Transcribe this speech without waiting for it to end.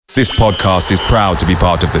This podcast is proud to be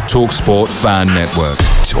part of the TalkSport Fan Network.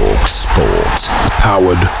 TalkSport.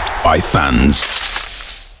 Powered by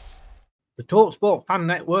fans. The TalkSport Fan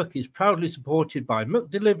Network is proudly supported by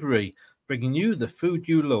McDelivery, bringing you the food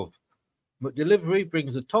you love. McDelivery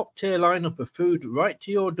brings a top-tier lineup of food right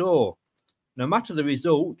to your door. No matter the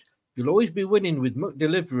result, you'll always be winning with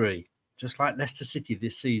McDelivery, just like Leicester City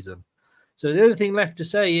this season. So the only thing left to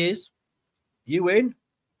say is, you win?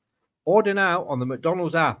 Order now on the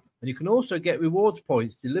McDonald's app, and you can also get rewards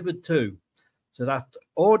points delivered too. So that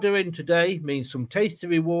ordering today means some tasty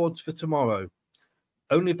rewards for tomorrow.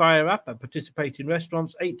 Only via app at participating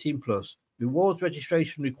restaurants, 18+. Rewards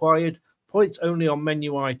registration required. Points only on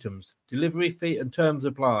menu items. Delivery fee and terms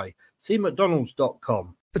apply. See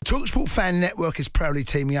mcdonalds.com. The TalkSport Fan Network is proudly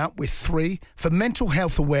teaming up with 3 for Mental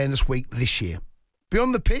Health Awareness Week this year.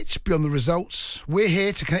 Beyond the pitch, beyond the results, we're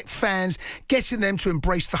here to connect fans, getting them to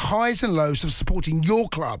embrace the highs and lows of supporting your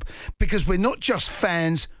club, because we're not just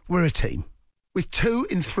fans, we're a team. With 2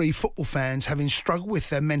 in 3 football fans having struggled with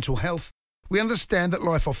their mental health, we understand that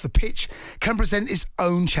life off the pitch can present its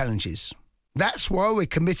own challenges. That's why we're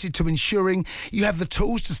committed to ensuring you have the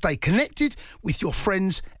tools to stay connected with your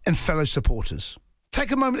friends and fellow supporters.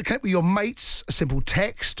 Take a moment to connect with your mates. A simple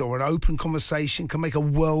text or an open conversation can make a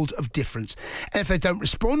world of difference. And if they don't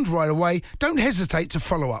respond right away, don't hesitate to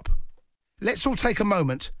follow up. Let's all take a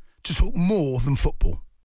moment to talk more than football.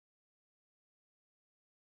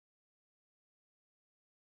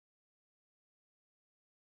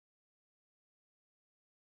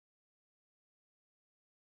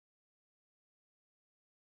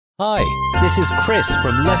 Hi, this is Chris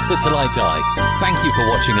from Leicester Till I Die. Thank you for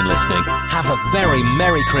watching and listening. Have a very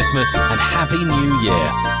Merry Christmas and Happy New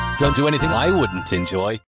Year. Don't do anything I wouldn't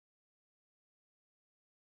enjoy.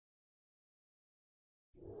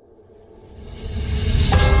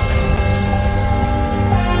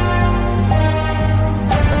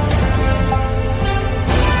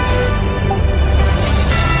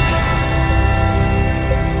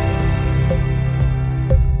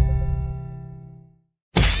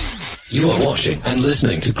 You are watching and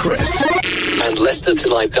listening to Chris and Leicester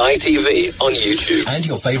Till I Die TV on YouTube and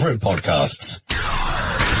your favourite podcasts.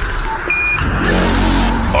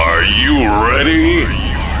 Are you ready?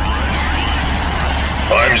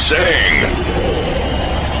 I'm saying,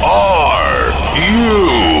 are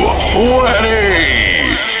you ready?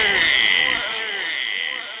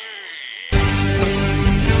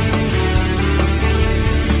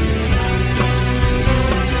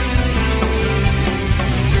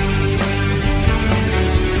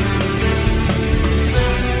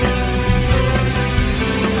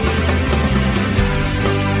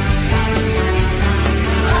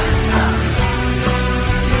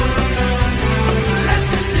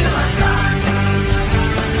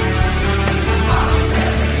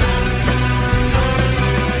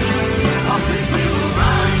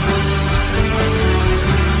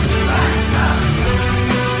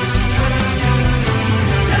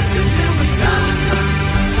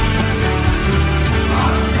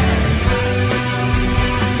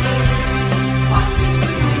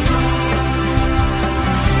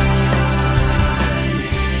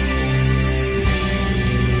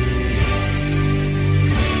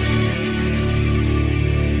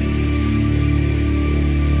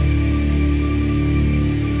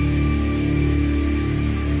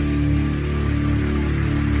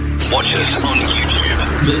 Watch us on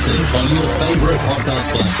YouTube. Listen on your favourite podcast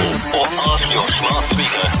platform. Or ask your smart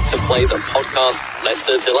speaker To play the podcast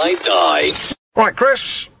Leicester Till I Die. Right,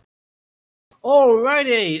 Chris.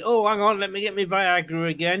 Alrighty. Oh, hang on. Let me get my Viagra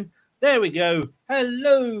again. There we go.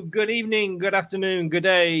 Hello. Good evening. Good afternoon. Good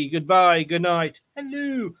day. Goodbye. Good night.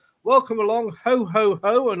 Hello. Welcome along. Ho, ho,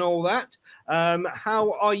 ho, and all that.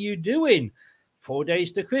 How are you doing? 4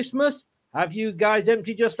 days to Christmas. Have you guys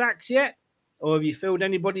emptied your sacks yet? Or have you filled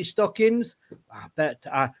anybody's stockings? I bet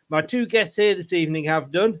my 2 guests here this evening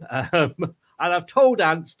have done. And I've told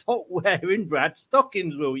Ant, stop wearing Brad's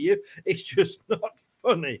stockings, will you? It's just not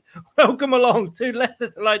funny. Welcome along to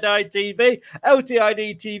Leicester Till I Die TV,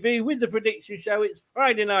 LTID TV with the prediction show. It's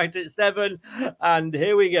Friday night at 7. And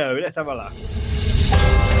here we go. Let's have a laugh.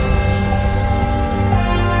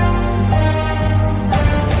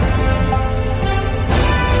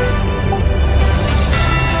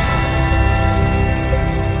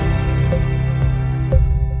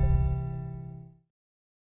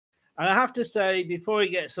 And I have to say, before he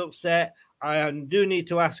gets upset, I do need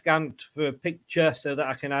to ask Ant for a picture so that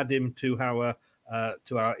I can add him to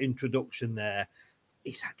our introduction there.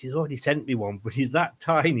 He's already sent me one, but he's that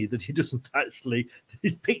tiny that he doesn't actually,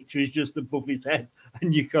 his picture is just above his head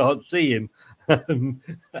and you can't see him.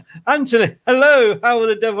 Anthony, hello. How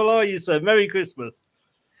the devil are you, sir? Merry Christmas.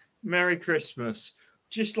 Merry Christmas.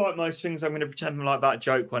 Just like most things, I'm going to pretend like that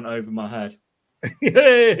joke went over my head.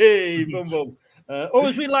 Hey, bum. Or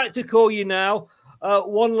as we like to call you now,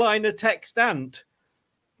 one-liner text Ant.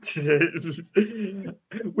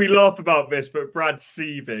 We laugh about this, but Brad's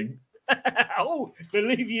seething. Oh,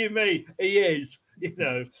 believe you me, he is. You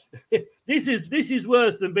know, this is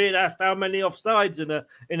worse than being asked how many offsides in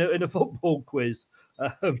a football quiz.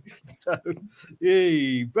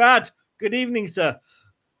 Brad, good evening, sir.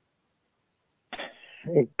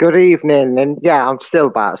 Good evening, and yeah, I'm still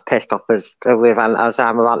about as pissed off as I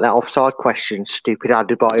am about that offside question, stupid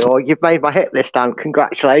Adebayor. You've made my hit list, and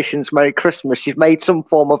congratulations, Merry Christmas. You've made some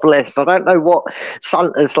form of list. I don't know what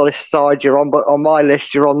Santa's list side you're on, but on my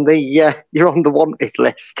list, you're on the wanted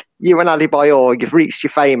list. You and Adebayor, you've reached your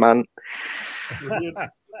fame, man.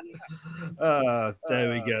 There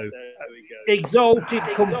we go. Exalted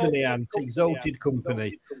company, Ant. Exalted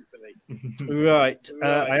company. Right.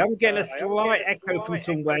 I am getting a slight echo from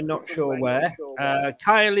somewhere, not sure where.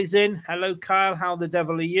 Kyle is in. Hello, Kyle. How the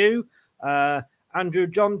devil are you? Andrew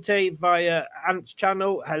Jonte via Ant's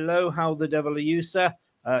channel. Hello, how the devil are you, sir?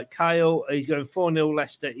 Kyle, he's going 4-0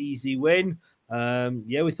 Leicester, easy win.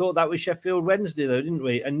 Yeah, we thought that was Sheffield Wednesday, though, didn't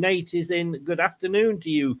we? And Nate is in. Good afternoon to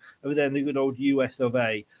you over there in the good old US of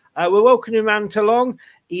A. We're welcoming Ant along.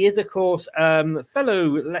 He is, of course,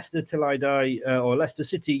 fellow Leicester Till I Die or Leicester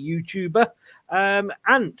City YouTuber.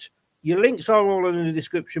 Ant, your links are all in the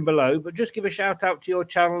description below, but just give a shout out to your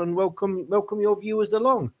channel and welcome your viewers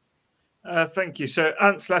along. Thank you. So,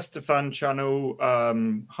 Ant's Leicester fan channel,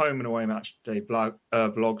 home and away match day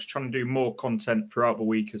vlogs, trying to do more content throughout the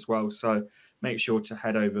week as well. So, make sure to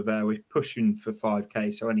head over there. We're pushing for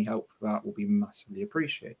 5K, so any help for that will be massively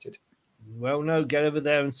appreciated. Well, no, get over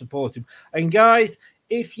there and support him. And guys,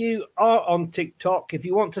 if you are on TikTok, if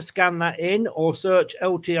you want to scan that in or search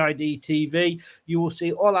LTID TV, you will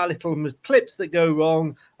see all our little clips that go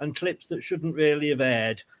wrong and clips that shouldn't really have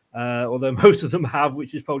aired. Although most of them have,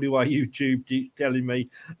 which is probably why YouTube keeps telling me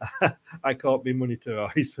I can't be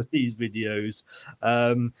monetized for these videos.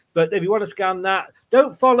 But if you want to scan that,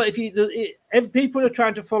 don't follow. If people are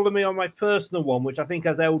trying to follow me on my personal one, which I think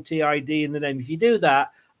has LTID in the name, if you do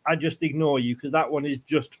that, I just ignore you because that one is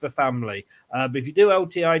just for family. But if you do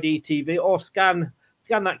LTID TV or scan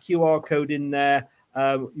that QR code in there,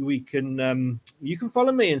 you can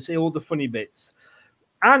follow me and see all the funny bits.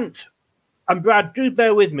 And Brad, do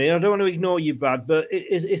bear with me. I don't want to ignore you, Brad, but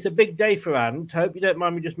it's a big day for Ant. I hope you don't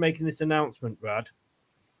mind me just making this announcement, Brad.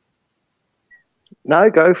 No,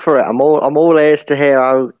 go for it. I'm all ears to hear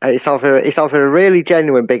how it's either a really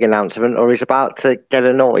genuine big announcement or he's about to get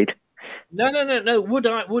annoyed. No.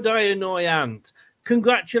 Would I annoy Ant?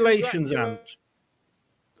 Congratulations, Ant.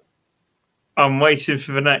 I'm waiting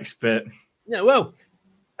for the next bit. Yeah, well,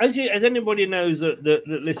 as anybody knows that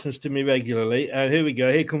listens to me regularly, here we go.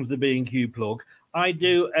 Here comes the B&Q plug. I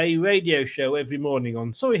do a radio show every morning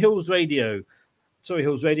on Surrey Hills Radio,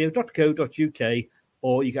 surreyhillsradio.co.uk,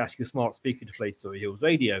 or you can ask your smart speaker to play Surrey Hills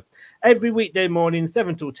Radio. Every weekday morning,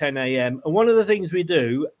 7 till 10 a.m. And one of the things we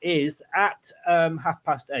do is at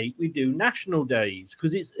 8:30, we do national days,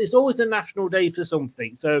 because it's always a national day for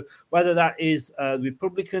something. So whether that is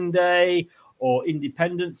Republican Day or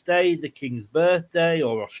Independence Day, the King's birthday,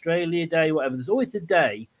 or Australia Day, whatever, there's always a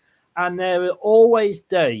day. And there are always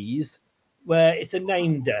days where it's a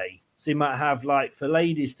name day. So you might have, like, for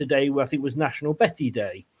ladies today, where I think was National Betty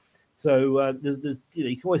Day. So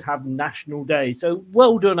you can always have national days. So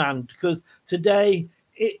well done, Ant, because today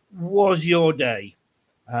it was your day.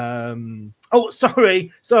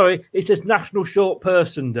 Sorry. It says National Short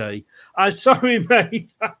Person Day. I'm sorry,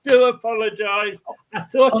 mate. I do apologise. I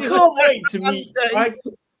can't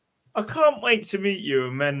wait to meet you,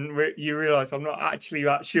 and then you realise I'm not actually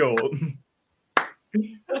that short.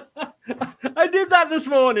 I did that this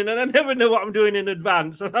morning, and I never know what I'm doing in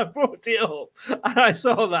advance. And I brought it up, and I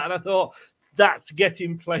saw that, and I thought, that's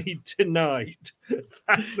getting played tonight.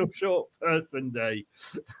 National Short Person Day.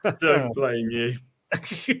 Don't blame you.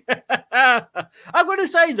 I'm going to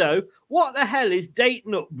say, though, what the hell is date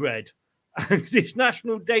nut bread? It's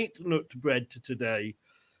National Date Nut Bread today.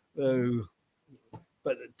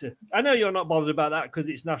 But I know you're not bothered about that because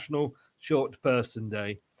it's National Short Person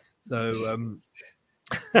Day. So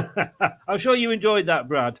I'm sure you enjoyed that,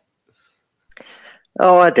 Brad.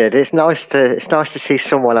 Oh, I did. It's nice to see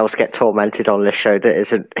someone else get tormented on this show that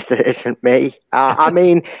isn't me. I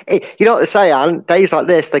mean, you know what they say, Ant? Days like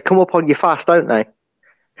this, they come up on you fast, don't they?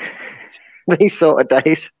 These sort of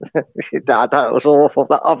days. That was awful.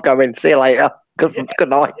 I'm going. See you later. Good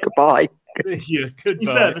night. Goodbye. Yeah, To be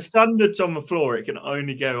fair, the standards on the floor, it can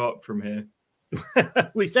only go up from here.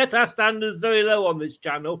 We set our standards very low on this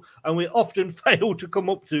channel, and we often fail to come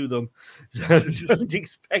up to them. So don't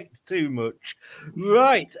expect too much.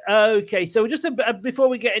 Right. Okay. So just before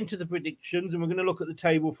we get into the predictions, and we're going to look at the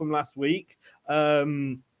table from last week.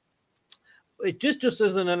 It just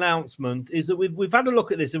as an announcement is that we've had a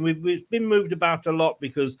look at this, and we've been moved about a lot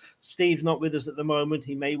because Steve's not with us at the moment.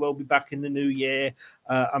 He may well be back in the new year.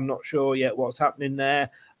 I'm not sure yet what's happening there.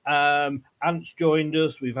 Ant's joined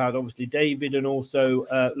us. We've had obviously David and also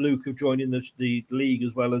Luke have joined in the league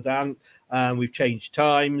as well as Ant. We've changed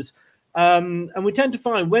times, and we tend to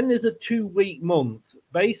find when there's a 2-week month,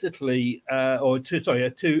 basically, a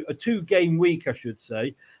 2-game week, I should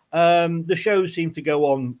say. The shows seem to go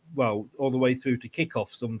on all the way through to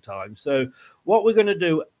kickoff sometimes. So what we're going to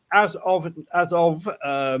do as of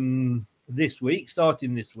this week,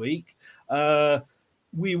 starting this week,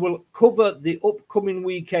 we will cover the upcoming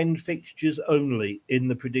weekend fixtures only in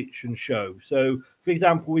the prediction show. So, for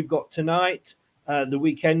example, we've got tonight, the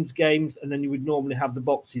weekend's games, and then you would normally have the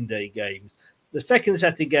Boxing Day games. The second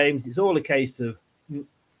set of games, it's all a case of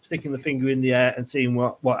sticking the finger in the air and seeing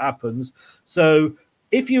what happens. So,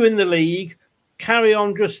 if you're in the league, carry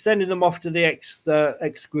on just sending them off to the X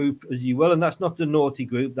group as you will, and that's not the naughty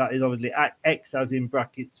group. That is obviously X as in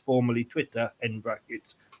brackets, formerly Twitter in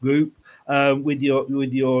brackets group, with your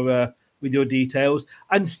details,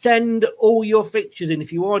 and send all your fixtures in.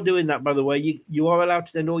 If you are doing that, by the way, you are allowed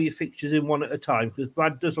to send all your fixtures in one at a time because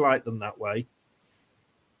Brad does like them that way.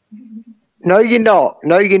 No, you're not.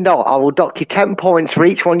 I will dock you 10 points for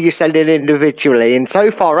each one you send in individually. And so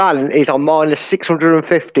far, Alan is on minus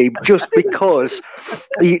 650 just because.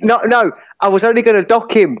 No, I was only going to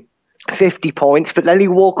dock him 50 points, but then he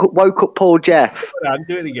woke up poor Jeff.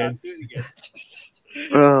 Do it again.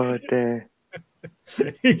 Oh, dear.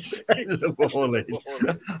 He's the ball in.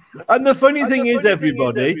 And the funny thing is,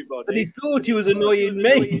 everybody, that he thought he was annoying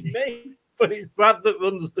me, but it's Brad that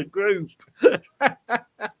runs the group.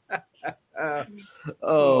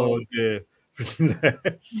 Oh dear.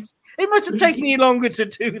 It must have taken you longer to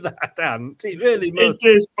do that, Ant. It really must.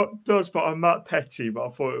 It does, but I'm Matt Petty, but I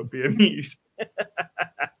thought it would be amusing.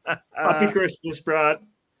 Happy Christmas, Brad.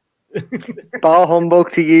 Bar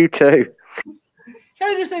humbug to you too.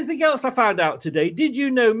 Can I just say something else I found out today? Did you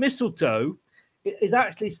know mistletoe is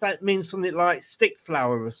actually means something like stick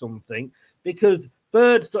flower or something, because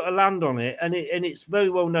birds sort of land on it, and it's very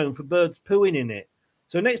well known for birds pooing in it.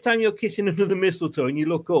 So next time you're kissing under the mistletoe and you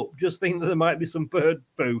look up, just think that there might be some bird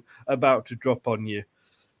poo about to drop on you.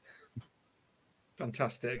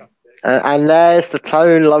 Fantastic. And there's the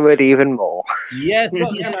tone lowered even more. Yes,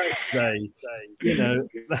 what can I say? You know,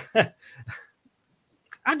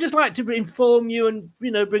 I'd just like to inform you and,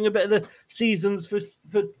 bring a bit of the season's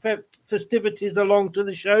festivities along to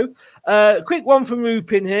the show. Quick one from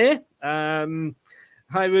Rupin here.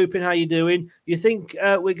 Hi, Rupin. How you doing? You think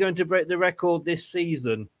we're going to break the record this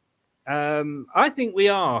season? I think we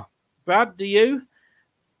are. Brad, do you?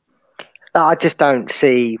 I just don't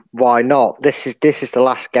see why not. This is the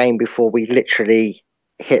last game before we literally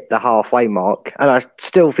hit the halfway mark, and I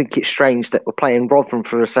still think it's strange that we're playing Rotherham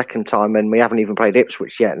for a second time and we haven't even played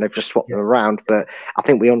Ipswich yet, and they've just swapped them around. But I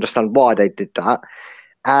think we understand why they did that.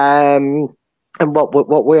 And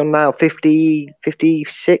what we're on now,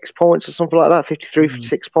 56 points or something like that, 53,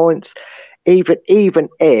 56 points. Even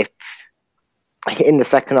if in the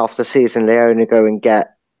second half of the season they only go and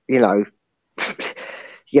get, a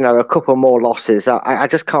couple more losses, I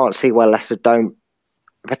just can't see where Leicester don't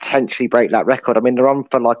potentially break that record. I mean, they're on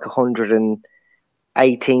for like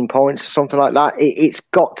 118 points or something like that. It's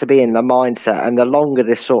got to be in the mindset, and the longer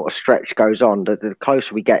this sort of stretch goes on, the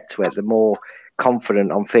closer we get to it, the more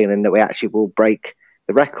confident I'm feeling that we actually will break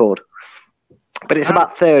the record. But it's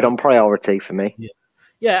about third on priority for me.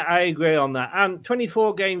 Yeah, I agree on that. And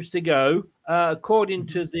 24 games to go, according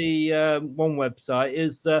to the one website,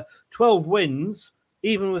 is 12 wins,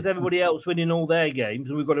 even with everybody else winning all their games,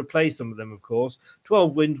 and we've got to play some of them, of course.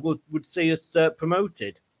 12 wins would see us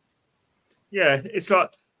promoted. Yeah, it's like,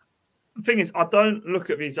 the thing is, I don't look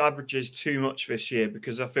at these averages too much this year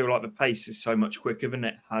because I feel like the pace is so much quicker than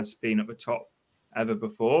it has been at the top ever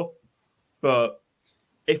before. But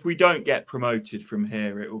if we don't get promoted from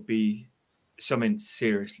here, it will be something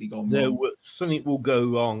seriously gone wrong. Something will go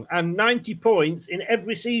wrong. And 90 points in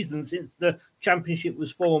every season since the championship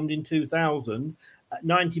was formed in 2000,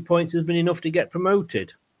 90 points has been enough to get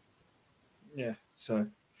promoted. Yeah, so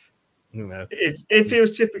it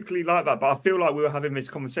feels typically like that, but I feel like we were having this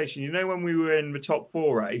conversation. When we were in the top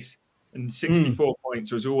four race and 64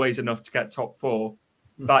 points was always enough to get top four,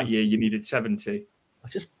 that year you needed 70.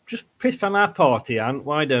 Just piss on our party, Ant.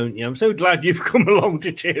 Why don't you? I'm so glad you've come along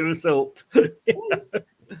to cheer us up.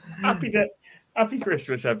 Happy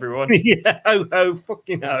Christmas, everyone. Yeah, ho ho,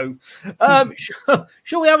 fucking ho.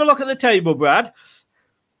 Shall we have a look at the table, Brad?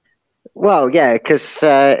 Well, yeah, because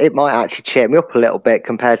it might actually cheer me up a little bit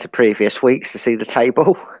compared to previous weeks to see the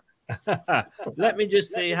table. Let me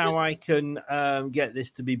just see how I can get this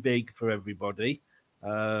to be big for everybody.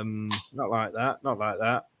 Not like that. Not like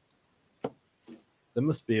that. There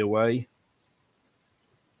must be a way.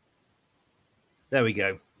 There we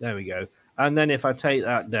go. There we go. And then if I take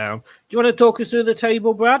that down, do you want to talk us through the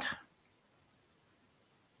table, Brad?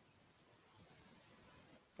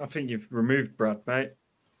 I think you've removed Brad, mate.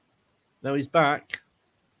 No, he's back.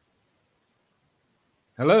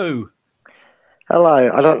 Hello. Hello.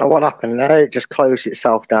 I don't know what happened there. It just closed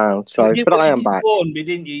itself down. So, but I am back. Warned me,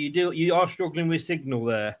 didn't you? You are struggling with signal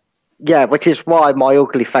there. Yeah, which is why my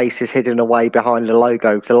ugly face is hidden away behind the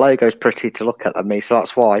logo. The logo's pretty to look at than me, so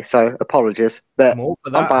that's why. So apologies, but I'm all for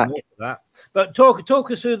that. I'm back. I'm all for that. But talk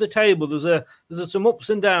us through the table. There's some ups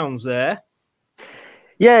and downs there.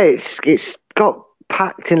 Yeah, it's got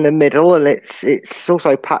packed in the middle, and it's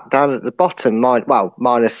also packed down at the bottom.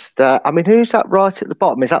 Minus. Who's that right at the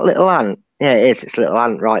bottom? Is that Little Ant? Yeah, it is. It's Little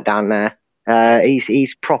Ant right down there.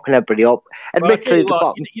 He's propping everybody up. Admittedly, well, the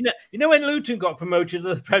bottom. You know when Luton got promoted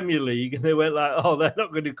to the Premier League, and they went like, "Oh, they're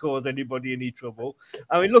not going to cause anybody any trouble."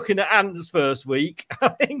 I mean, looking at Ant's first week, I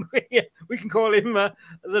think we can call him the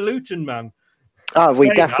Luton man. Oh, we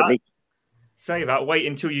definitely say that. Wait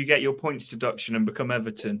until you get your points deduction and become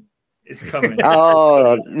Everton. It's coming.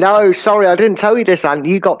 Oh no, sorry, I didn't tell you this, Ant.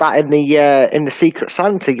 You got that in the Secret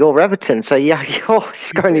Santa. You're Everton, so yeah,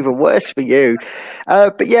 it's going even worse for you.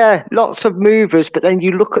 But yeah, lots of movers. But then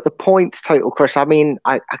you look at the points total, Chris. I mean,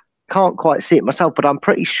 I can't quite see it myself, but I'm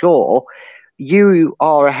pretty sure you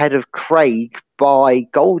are ahead of Craig by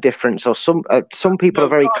goal difference, or some people are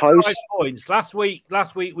very close. 5 points. Last week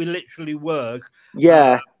we literally were.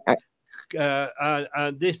 Yeah.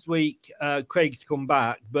 This week, Craig's come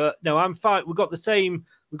back, but no, I'm fine. We've got the same.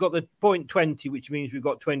 We've got the 20, which means we've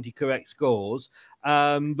got 20 correct scores.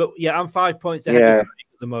 But yeah, I'm 5 points ahead of Craig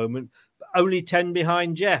at the moment, but only 10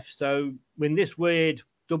 behind Jeff. So when this weird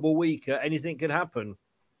double weeker, anything can happen.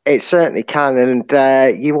 It certainly can,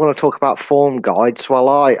 and you want to talk about form guides? Well,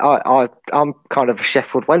 I'm kind of a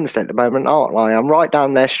Sheffield Wednesday at the moment, aren't I? I'm right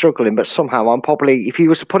down there struggling, but somehow I'm probably, if you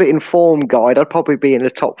was to put it in form guide, I'd probably be in the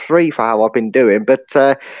top 3 for how I've been doing. But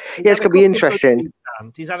yeah, it's going to be interesting.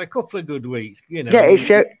 He's had a couple of good weeks, you know.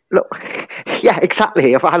 Yeah, look, yeah,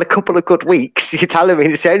 exactly. I've had a couple of good weeks. You're telling me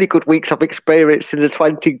it's the only good weeks I've experienced in the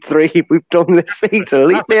 23 we've done this season.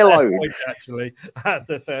 Leave me alone. Point, actually, that's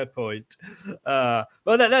a fair point. Well,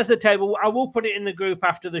 that's the table. I will put it in the group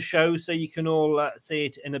after the show so you can all see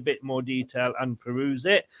it in a bit more detail and peruse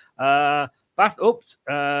it. Back up.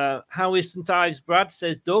 How is St Ives, Brad?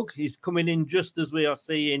 Says Doug. He's coming in just as we are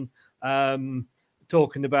seeing,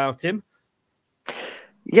 talking about him.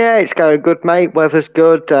 Yeah, it's going good, mate. Weather's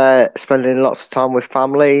good. Spending lots of time with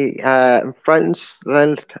family and friends.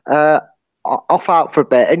 And off out for a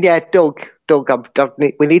bit. And yeah, Doug,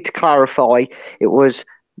 we need to clarify. It was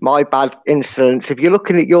my bad incidents. If you're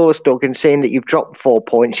looking at yours, Doug, and seeing that you've dropped 4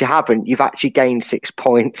 points, you haven't. You've actually gained 6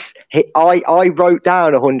 points. I wrote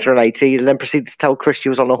down 180 and then proceeded to tell Chris you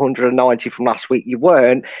was on 190 from last week. You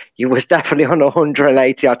weren't. You was definitely on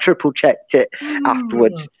 180. I triple checked it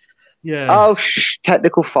afterwards. Yeah. Oh,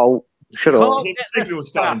 technical fault. Shut up. The signal's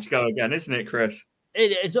starting to go again, isn't it, Chris?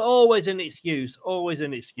 It's always an excuse. Always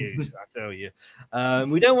an excuse, I tell you.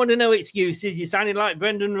 We don't want to know excuses. You're sounding like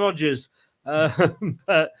Brendan Rodgers.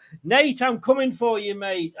 But Nate, I'm coming for you,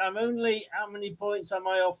 mate. I'm only, how many points am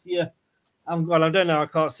I off you? I don't know. I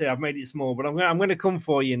can't see. I've made it small, but I'm going to come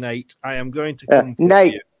for you, Nate. I am going to come for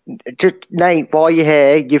Nate, you. Nate, while you're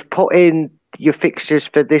here, you've put in your fixtures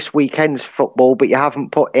for this weekend's football, but you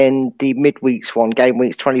haven't put in the midweek's one, game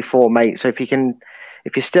weeks 24, mate. So if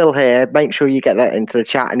you're still here, make sure you get that into the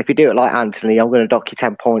chat. And if you do it like Anthony, I'm going to dock you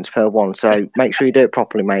 10 points per one. So make sure you do it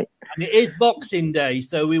properly, mate. And it is Boxing Day,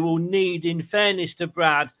 so we will need, in fairness to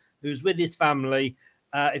Brad, who's with his family,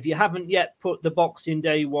 if you haven't yet put the Boxing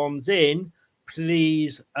Day ones in,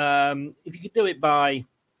 please, if you could do it by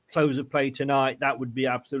close of play tonight, that would be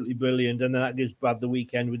absolutely brilliant. And then that gives Brad the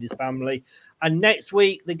weekend with his family. And next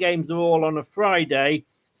week, the games are all on a Friday,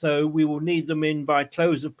 so we will need them in by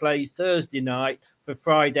close of play Thursday night for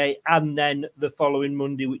Friday, and then the following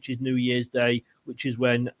Monday, which is New Year's Day, which is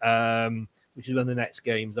when the next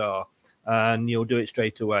games are. And you'll do it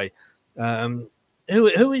straight away.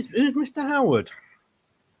 Who's Mr. Howard?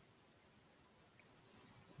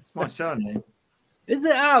 It's my surname. Is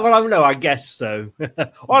it? Well, no, I guess so.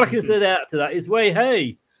 All I can say to that is Way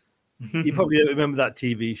Hey. You probably don't remember that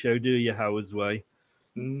TV show, do you, Howard's Way?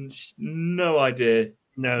 No idea.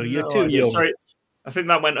 No, you're too idea. young. Sorry, I think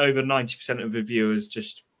that went over 90% of the viewers.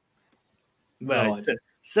 Just right.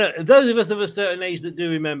 So those of us of a certain age that do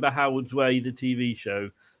remember Howard's Way, the TV show.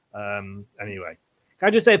 Anyway, can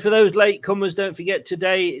I just say for those latecomers, don't forget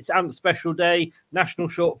today it's Ant's special day, National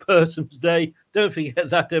Short Persons Day. Don't forget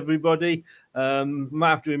that, everybody. Might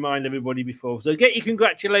have to remind everybody before. So get your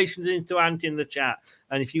congratulations into Ant in the chat,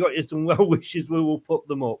 and if you got some well wishes, we will put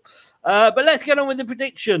them up. But let's get on with the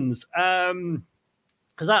predictions,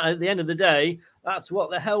 because at the end of the day, that's what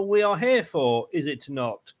the hell we are here for, is it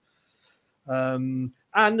not? And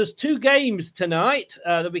there's 2 games tonight.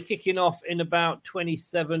 They'll be kicking off in about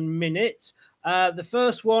 27 minutes. The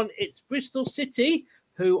first one, it's Bristol City,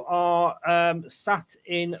 who are sat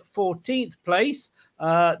in 14th place.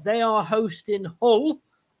 They are hosting Hull,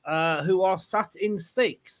 who are sat in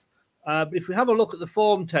 6th. But if we have a look at the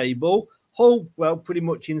form table, Hull, well, pretty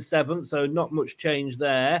much in 7th, so not much change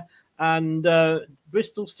there. And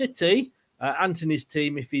Bristol City, Anthony's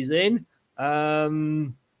team, if he's in,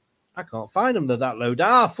 I can't find them. They're that low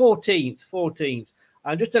down. 14th.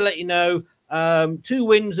 And just to let you know, 2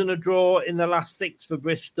 wins and a draw in the last 6 for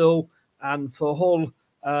Bristol, and for Hull,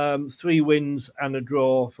 3 wins and a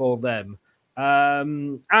draw for them.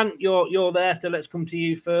 And you're there, so let's come to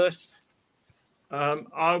you first.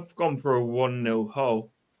 I've gone for a 1-0 Hull.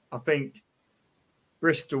 I think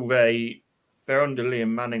Bristol, they're under Liam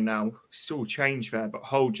Manning now. Still change there, but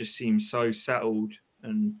Hull just seems so settled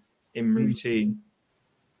and in routine.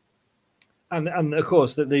 And of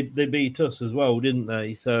course that they beat us as well, didn't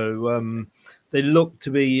they? So they look to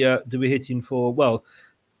be hitting for, well,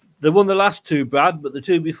 they won the last 2, Brad, but the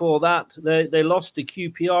 2 before that they lost to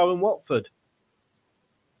QPR and Watford.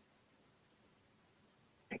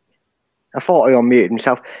 I thought he unmuted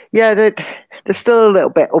himself. Yeah, they're still a little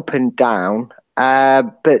bit up and down,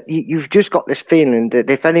 but you've just got this feeling that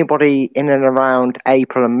if anybody in and around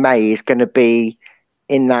April and May is going to be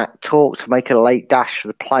in that talk to make a late dash for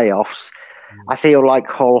the playoffs, I feel like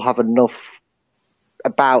Hull have enough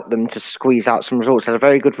about them to squeeze out some results. They had a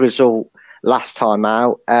very good result last time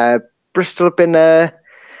out. Bristol have been,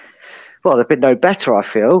 they've been no better, I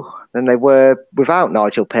feel, than they were without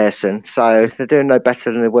Nigel Pearson. So they're doing no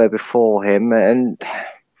better than they were before him. And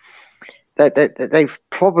they've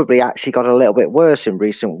probably actually got a little bit worse in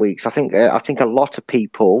recent weeks. I think a lot of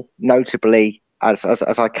people, notably as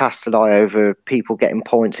I cast an eye over people getting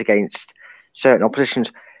points against certain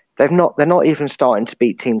oppositions, they're not even starting to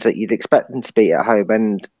beat teams that you'd expect them to beat at home.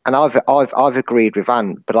 And I've agreed with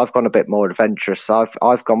Ant, but I've gone a bit more adventurous.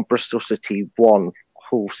 I've gone Bristol City 1,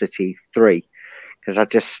 Hull City 3, because I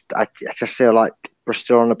just feel like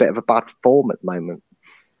Bristol are on a bit of a bad form at the moment.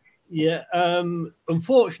 Yeah,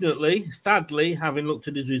 unfortunately, sadly, having looked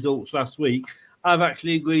at his results last week, I've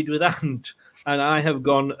actually agreed with Ant, and I have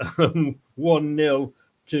gone 1-0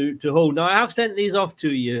 to Hull. Now, I have sent these off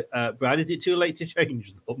to you, Brad. Is it too late to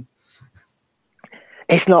change them?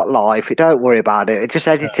 It's not live. Don't worry about it. Just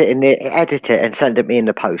edit it and send it me in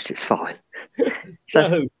the post. It's fine.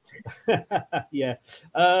 So yeah.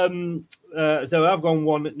 So I've gone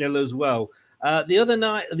 1-0 as well. The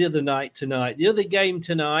other game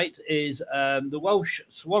tonight is the Welsh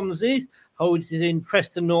Swansea holding in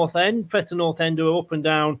Preston North End. Preston North End are up and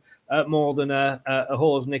down more than a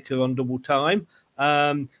horse knicker on double time.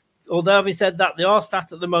 Although having said that, they are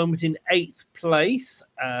sat at the moment in 8th place.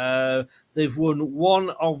 They've won 1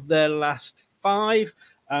 of their last 5,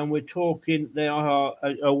 and we're talking they are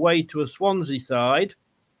away to a Swansea side.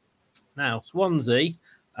 Now, Swansea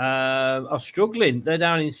are struggling. They're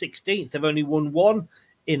down in 16th. They've only won 1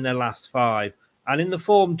 in their last 5. And in the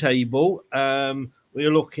form table,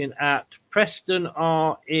 we're looking at Preston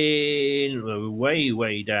are in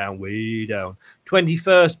way down,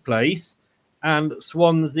 21st place. And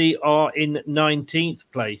Swansea are in 19th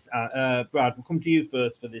place. Brad, we'll come to you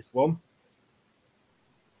first for this one.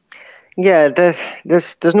 Yeah,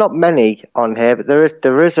 there's not many on here, but there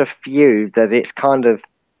is a few that it's kind of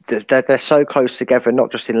they're so close together,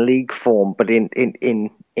 not just in league form, but in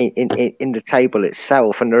the table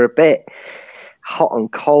itself, and they're a bit hot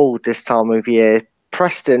and cold this time of year.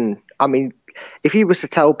 Preston, I mean, if you was to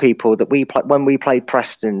tell people that when we played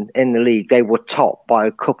Preston in the league, they were top by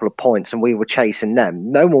a couple of points and we were chasing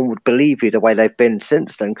them, no one would believe you the way they've been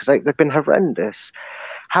since then, because they've been horrendous.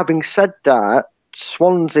 Having said that,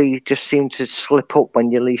 Swansea just seem to slip up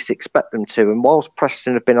when you least expect them to. And whilst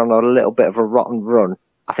Preston have been on a little bit of a rotten run,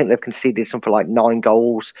 I think they've conceded something like 9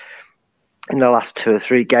 goals in the last 2 or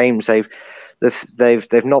 3 games. They've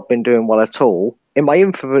not been doing well at all. in my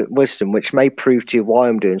infinite wisdom, which may prove to you why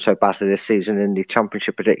I'm doing so badly this season in the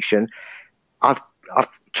championship prediction, I've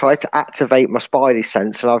tried to activate my spidey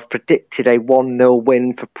sense, and I've predicted a 1-0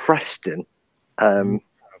 win for Preston. I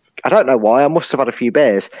don't know why. I must have had a few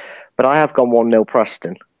beers, but I have gone 1-0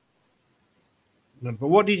 Preston. But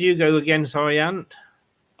what did you go again? Sorry, Ant.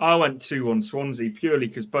 I went 2-1 Swansea purely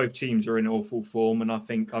because both teams are in awful form, and I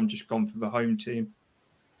think I'm just gone for the home team.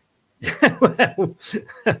 Well,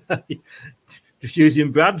 just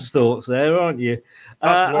using Brad's thoughts there, aren't you?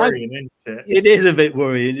 That's worrying, isn't it? It is a bit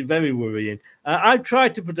worrying, very worrying. I've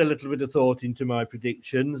tried to put a little bit of thought into my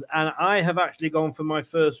predictions, and I have actually gone for my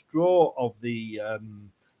first draw of the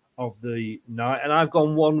night, and I've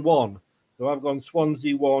gone 1-1. So I've gone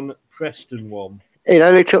Swansea 1, Preston 1. It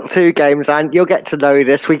only took 2 games, and you'll get to know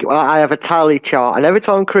this. I have a tally chart, and every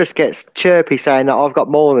time Chris gets chirpy saying that I've got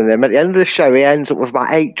more than him, at the end of the show, he ends up with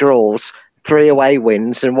about 8 draws, 3 away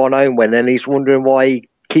wins, and 1 home win, and he's wondering why he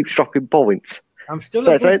keeps dropping points. I'm still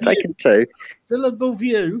so it's only above you. taken 2. Still above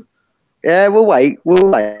you. Yeah, we'll wait.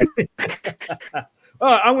 All right,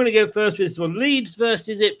 I'm going to go first with this one. Leeds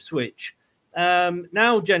versus Ipswich.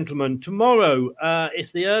 Now, gentlemen, tomorrow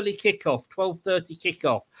it's the early kickoff, 12:30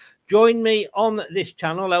 kickoff. Join me on this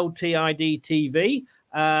channel, LTID TV,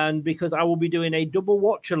 and because I will be doing a double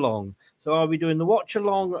watch along. So I'll be doing the watch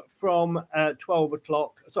along from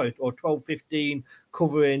 12:15,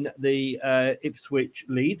 covering the Ipswich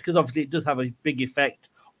Leeds, because obviously it does have a big effect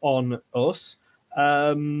on us.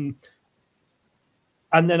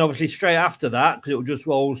 And then obviously straight after that, because it will just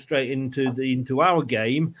roll straight into our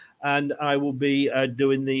game, and I will be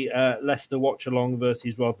doing the Leicester watch along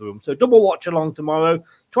versus Rotherham. So double watch along tomorrow,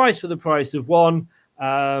 twice for the price of one,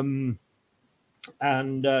 and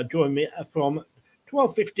join me from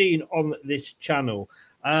 12:15 on this channel.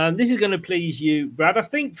 This is going to please you, Brad. I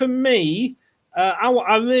think for me,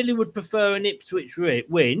 I really would prefer an Ipswich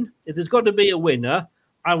win. If there's got to be a winner,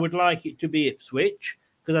 I would like it to be Ipswich,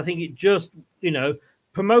 because I think it just,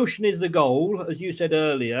 promotion is the goal, as you said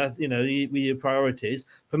earlier, with your priorities.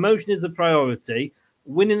 Promotion is the priority.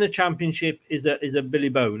 Winning the championship is a Billy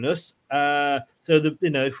bonus.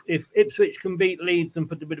 If Ipswich can beat Leeds and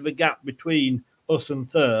put a bit of a gap between us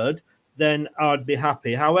and third, then I'd be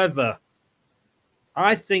happy. However,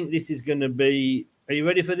 I think this is going to be... Are you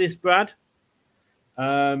ready for this, Brad?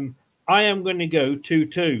 I am going to go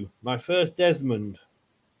 2-2. My first Desmond.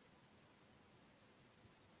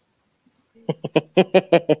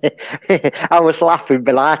 I was laughing,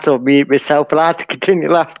 but I had to mute myself, and I had to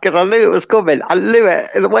continue laughing because I knew it was coming. I knew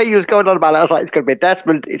it. The way he was going on about it, I was like, it's going to be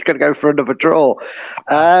Desmond. It's going to go for another draw.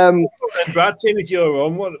 Brad, seeing as you're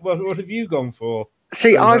on, what have you gone for?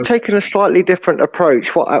 See, I've taken a slightly different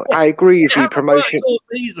approach. I agree with you, promotion.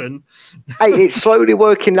 Season. Hey, it's slowly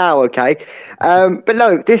working now, okay? But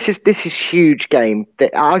no, this is huge game.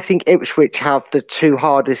 I think Ipswich have the 2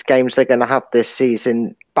 hardest games they're going to have this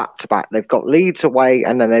season back to back. They've got Leeds away,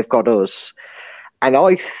 and then they've got us. And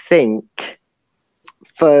I think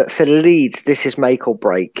for Leeds, this is make or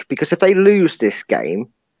break, because if they lose this game,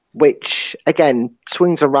 which again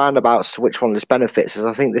swings and roundabouts to which one this benefits, as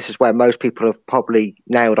I think this is where most people have probably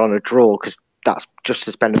nailed on a draw, because that's just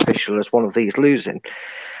as beneficial as one of these losing.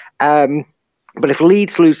 But if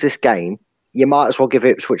Leeds lose this game, you might as well give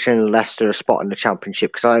Ipswich and Leicester a spot in the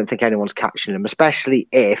championship, because I don't think anyone's catching them, especially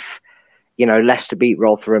if Leicester beat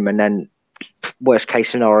Rotherham, and then worst case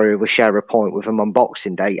scenario we share a point with them on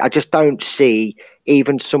Boxing Day. I just don't see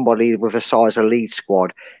even somebody with the size of Leeds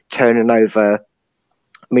squad turning over. I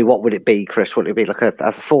mean, what would it be, Chris? Would it be like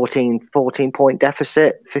a 14 point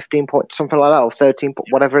deficit, 15 points, something like that, or 13,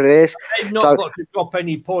 whatever it is? They've not got to drop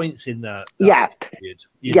any points in that. Period,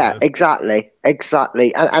 exactly.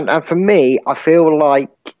 And for me, I feel like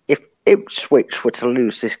if Ipswich were to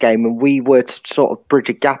lose this game and we were to sort of bridge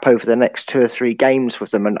a gap over the next 2 or 3 games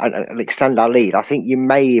with them and extend our lead, I think you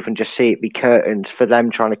may even just see it be curtains for them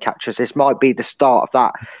trying to catch us. This might be the start of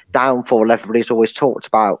that downfall everybody's always talked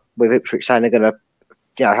about, with Ipswich saying they're going to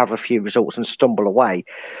have a few results and stumble away.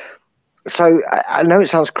 So I know it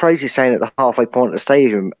sounds crazy saying at the halfway point of the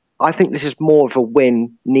stadium. I think this is more of a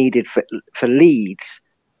win needed for Leeds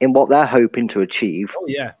in what they're hoping to achieve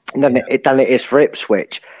than it is for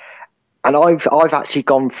Ipswich. And I've actually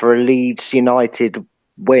gone for a Leeds United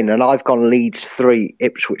win, and I've gone Leeds 3,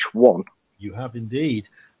 Ipswich 1. You have indeed.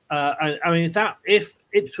 I mean, if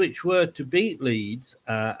Ipswich were to beat Leeds,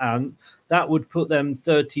 and that would put them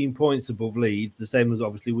 13 points above Leeds, the same as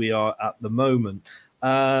obviously we are at the moment.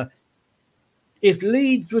 If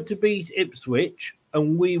Leeds were to beat Ipswich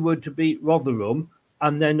and we were to beat Rotherham,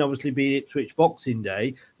 and then obviously beat Ipswich Boxing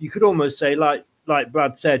Day, you could almost say, like, like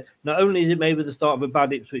Brad said, not only is it maybe the start of a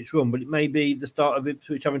bad Ipswich run, but it may be the start of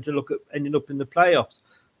Ipswich having to look at ending up in the playoffs.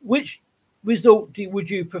 Which result would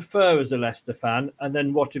you prefer as a Leicester fan? And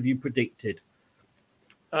then what have you predicted?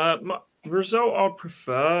 My result I'd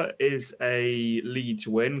prefer is a Leeds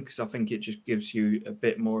win, because I think it just gives you a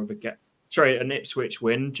bit more of a gap. Sorry, an Ipswich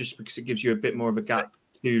win, just because it gives you a bit more of a gap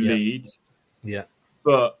to Leeds. Yeah.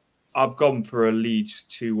 But I've gone for a Leeds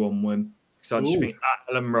 2-1 win, because I just think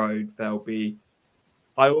at Ellen Road they'll be.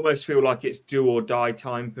 I almost feel like it's do or die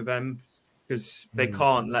time for them, because they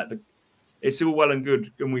can't let the. It's all well and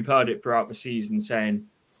good, and we've heard it throughout the season saying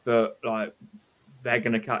that like they're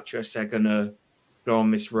going to catch us, they're going to go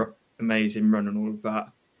on this amazing run and all of that.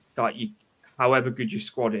 Like however good your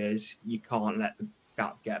squad is, you can't let the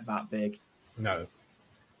gap get that big. No.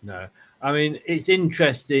 I mean, it's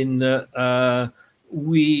interesting that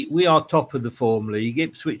we are top of the form league.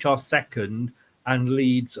 Ipswich are second, and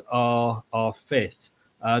Leeds are fifth.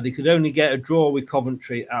 They could only get a draw with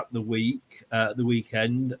Coventry at the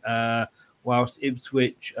weekend, whilst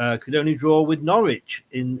Ipswich could only draw with Norwich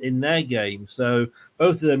in their game. So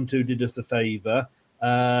both of them two did us a favour.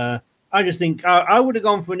 I just think I would have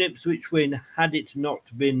gone for an Ipswich win had it not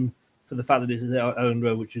been for the fact that this is Ellen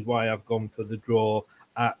Road, which is why I've gone for the draw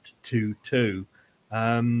at 2-2.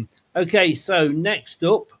 Okay, so next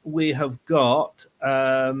up we have got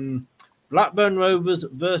Blackburn Rovers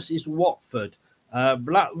versus Watford.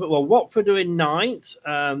 Watford are in 9th.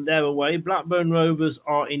 They're away. Blackburn Rovers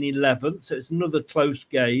are in 11th, so it's another close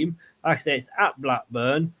game. Like I say, it's at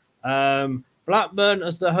Blackburn. Blackburn,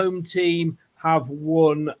 as the home team, have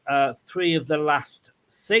won 3 of the last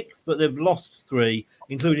 6, but they've lost 3,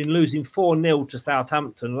 including losing 4-0 to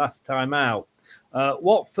Southampton last time out.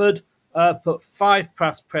 Watford put 5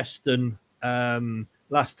 past Preston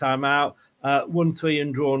last time out, won 3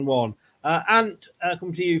 and drawn 1. Ant,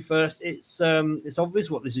 come to you first. It's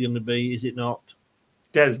obvious what this is going to be, is it not?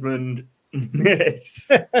 Desmond.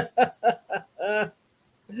 Yes. Is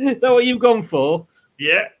that what you've gone for?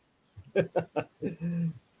 Yeah.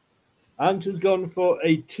 Ant has gone for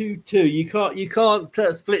a 2-2. You can't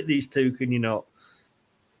split these two, can you not?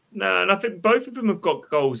 No, and I think both of them have got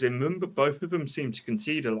goals in them, but both of them seem to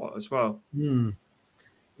concede a lot as well.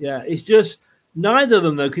 Yeah, it's just neither of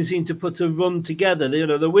them though can seem to put a run together.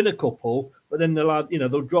 They'll win a couple, but then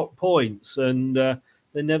they'll drop points, and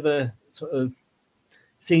they never sort of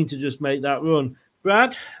seem to just make that run.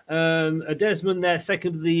 Brad, a Desmond there,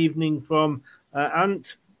 second of the evening from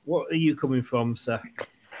Ant. What are you coming from, sir?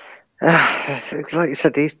 Like you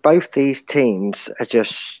said, both these teams are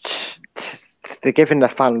just. They're giving the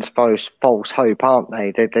fans false hope, aren't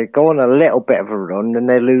they? They go on a little bit of a run, and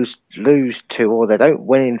they lose 2, or they don't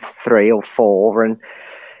win in 3 or 4. And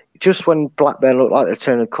just when Blackburn look like they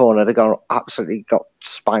turn a corner, they absolutely got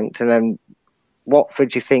spanked. And then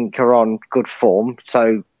Watford, you think, are on good form.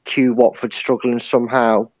 So Watford struggling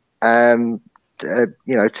somehow,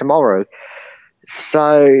 tomorrow.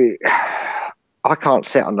 So I can't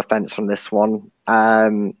sit on the fence on this one.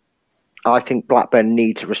 I think Blackburn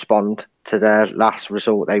need to respond to their last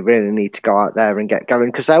result. They really need to go out there and get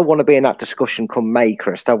going, because they'll want to be in that discussion come May,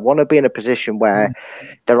 Chris. They'll want to be in a position where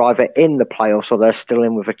they're either in the playoffs or they're still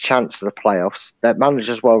in with a chance of the playoffs. Their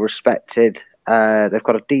manager's well respected. They've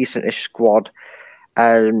got a decent-ish squad.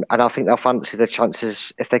 And I think they'll fancy the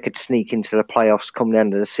chances if they could sneak into the playoffs come the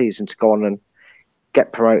end of the season to go on and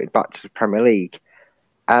get promoted back to the Premier League.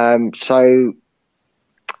 So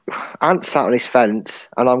Ant sat on his fence,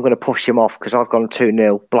 and I'm going to push him off because I've gone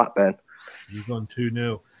 2-0 Blackburn. You've gone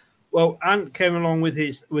 2-0. Well, Ant came along with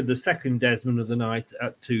the second Desmond of the night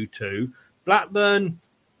at 2-2. Blackburn,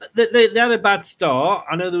 they had a bad start.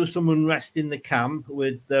 I know there was some unrest in the camp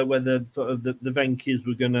with whether sort of the Venkies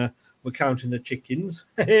were counting the chickens.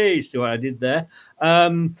 Hey, see what I did there.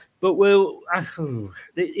 But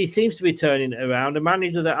it seems to be turning it around. A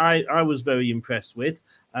manager that I was very impressed with.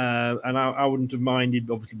 And I wouldn't have minded,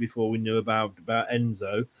 obviously, before we knew about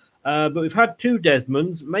Enzo. But we've had 2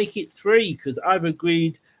 Desmonds, make it 3, because I've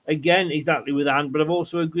agreed, again, exactly with Ant, but I've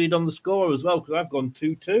also agreed on the score as well, because I've gone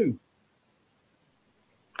 2-2.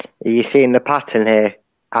 Are you seeing the pattern here?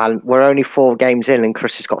 And we're only 4 games in, and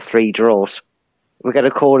Chris has got 3 draws. We're going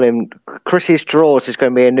to call him Chris's Draws. Is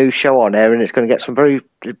going to be a new show on there, and it's going to get some very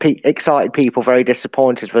excited people very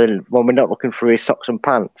disappointed when we're not looking through his socks and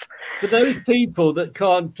pants. But those people that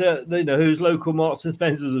can't, whose local Marks and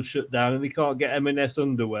Spencers have shut down and they can't get M&S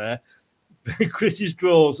underwear, Chris's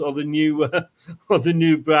Draws are the new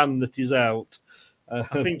brand that is out. I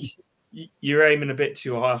think you're aiming a bit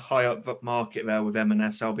too high up market there with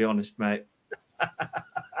M&S. I'll be honest, mate.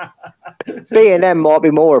 B&M might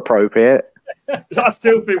be more appropriate. I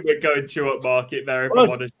still think we're going too upmarket there, if I'm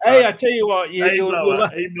honest. Hey, I tell you what, aim lower.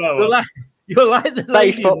 You're like the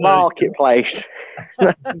ladies Facebook Marketplace.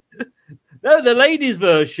 No, the ladies'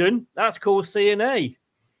 version, that's called C&A.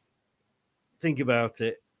 Think about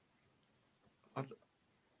it.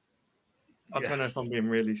 I don't know if I'm being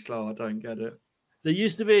really slow. I don't get it. There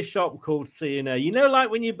used to be a shop called C&A. You know, like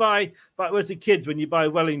when you buy, back as a kids, when you buy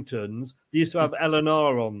Wellingtons, they used to have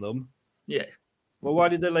L&R on them. Yeah. Well, why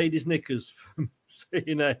did the ladies' knickers from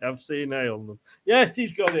C&A have C&A on them? Yes,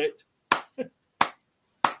 he's got it.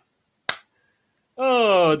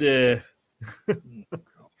 Oh, dear.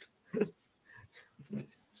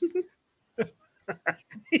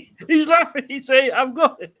 He's laughing. He's saying, I've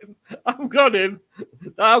got him.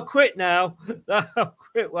 I'll quit now. I'll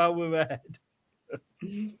quit while we're ahead.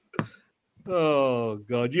 Oh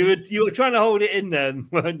God, you were trying to hold it in then,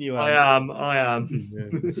 weren't you? Andy? I am.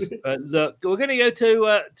 But look, we're going to go to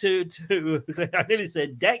I nearly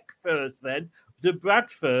said Deck first, then to Brad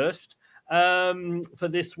first for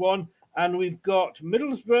this one, and we've got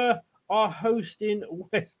Middlesbrough are hosting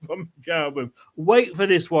West Bromwich Albion. Wait for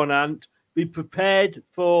this one, Ant. Be prepared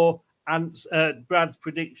for Brad's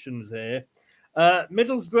predictions here.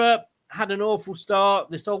 Middlesbrough had an awful start.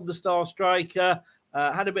 They sold the star striker.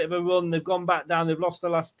 Had a bit of a run. They've gone back down. They've lost the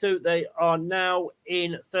last two. They are now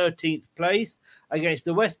in 13th place against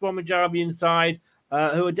the West Bromwich Albion side,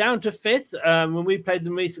 who are down to 5th. When we played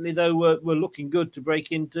them recently, though, were looking good to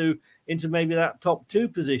break into maybe that top 2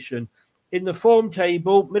 position. In the form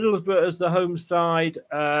table, Middlesbrough as the home side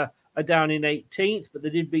are down in 18th, but they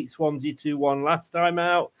did beat Swansea 2-1 last time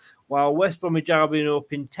out, while West Bromwich Albion are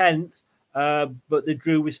up in 10th, but they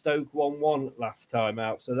drew with Stoke 1-1 last time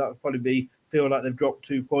out. So that would probably feel like they've dropped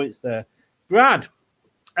 2 points there. Brad,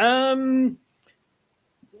 what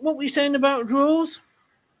were you saying about draws?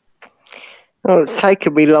 Well, it's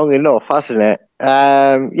taken me long enough, hasn't it?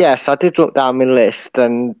 Yes, I did look down my list,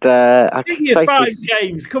 and I give you 5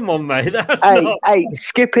 games. Come on, mate. Hey,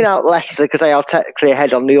 skipping out Leicester because they are technically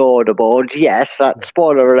ahead on the order board. Yes, that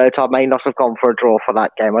spoiler alert. I may not have gone for a draw for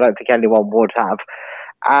that game. I don't think anyone would have.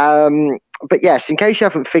 But yes, in case you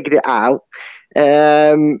haven't figured it out,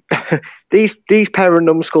 these pair of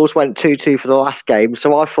numbskulls went 2-2 for the last game,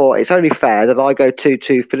 so I thought it's only fair that I go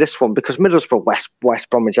 2-2 for this one, because Middlesbrough West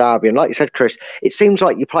Bromwich Albion, like you said, Chris, it seems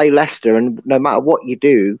like you play Leicester and no matter what you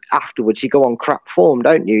do afterwards, you go on crap form,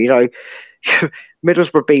 don't you? You know,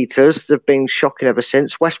 Middlesbrough beat us. They've been shocking ever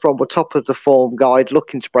since. West Brom were top of the form guide,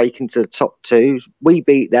 looking to break into the top 2. We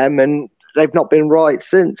beat them and they've not been right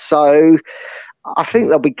since. So I think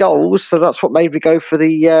there'll be goals, so that's what made me go for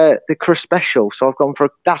the Chris special. So I've gone for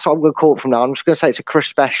that's what I'm going to call it from now. I'm just going to say it's a Chris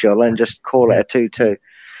special and just call it a 2-2.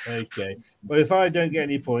 Okay. Well, if I don't get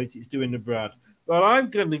any points, it's doing the Brad. Well, I'm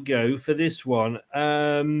going to go for this one.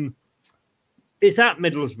 It's at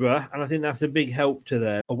Middlesbrough, and I think that's a big help to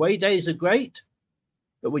them. Away days are great,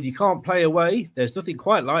 but when you can't play away, there's nothing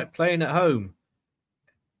quite like playing at home.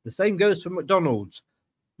 The same goes for McDonald's.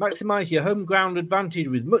 Maximise your home ground advantage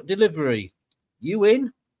with McDelivery. You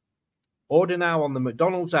in? Order now on the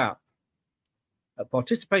McDonald's app. At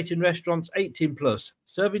participating restaurants, 18 plus.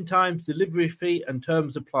 Serving times, delivery fee and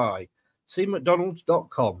terms apply. See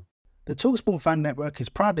mcdonalds.com. The TalkSport Fan Network is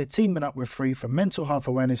proudly teaming up with Free for Mental Health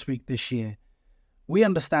Awareness Week this year. We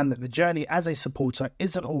understand that the journey as a supporter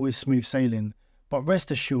isn't always smooth sailing, but rest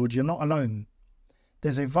assured you're not alone.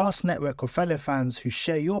 There's a vast network of fellow fans who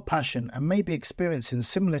share your passion and may be experiencing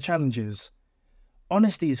similar challenges.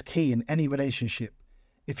 Honesty is key in any relationship.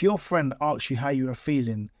 If your friend asks you how you are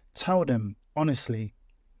feeling, tell them honestly.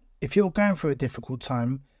 If you're going through a difficult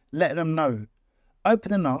time, let them know.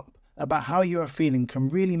 Opening up about how you are feeling can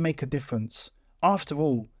really make a difference. After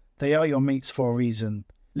all, they are your mates for a reason.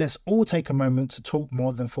 Let's all take a moment to talk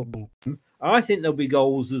more than football. I think there'll be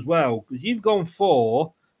goals as well, because you've gone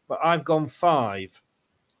 4, but I've gone 5.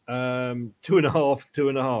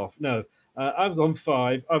 2.5. No, I've gone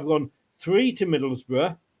 5. I've gone 3 to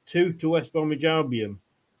Middlesbrough, 2 to West Bromwich Albion.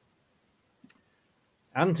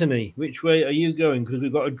 Anthony, which way are you going? Because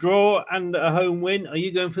we've got a draw and a home win. Are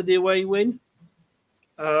you going for the away win?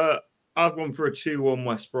 I've gone for a 2-1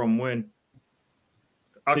 West Brom win.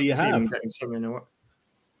 I you can see them have? getting something away.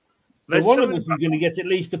 So one of us is going to get at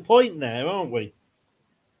least a point there, aren't we?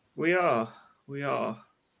 We are.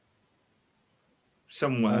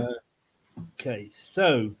 Somewhere. Okay,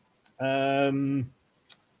 so there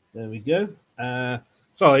we go.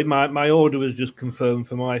 Sorry, my order was just confirmed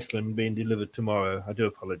from Iceland being delivered tomorrow. I do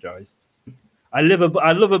apologise. I live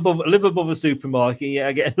above a supermarket. Yeah,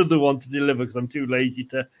 I get another one to deliver because I'm too lazy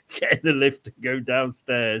to get in the lift and go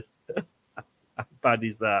downstairs. How bad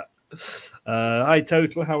is that? Hi,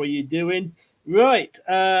 Total. How are you doing? Right,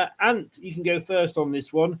 Ant, you can go first on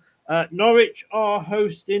this one. Norwich are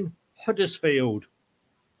hosting Huddersfield.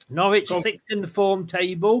 Norwich sixth in the form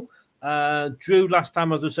table. Drew last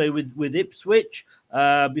time, as I say, with Ipswich.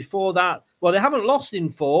 Before that, well, they haven't lost in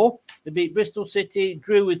 4. They beat Bristol City,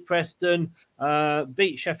 drew with Preston,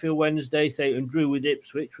 beat Sheffield Wednesday, and drew with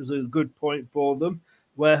Ipswich, was a good point for them.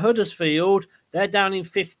 Where Huddersfield, they're down in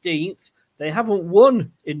 15th. They haven't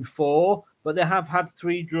won in 4, but they have had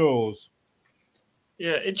 3 draws.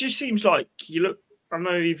 Yeah, it just seems like you look. I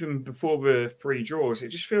know even before the 3 draws, it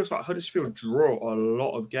just feels like Huddersfield draw a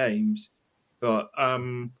lot of games. But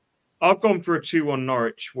I've gone for a 2-1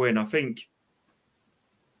 Norwich win. I think.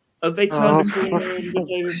 Have they turned the corner under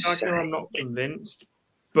David Wagner? I'm not convinced.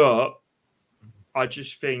 But I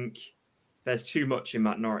just think there's too much in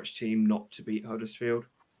that Norwich team not to beat Huddersfield.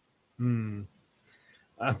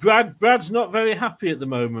 Brad's not very happy at the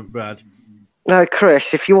moment, Brad. No,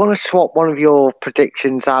 Chris, if you want to swap one of your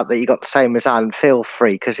predictions out that you got the same as Anne, feel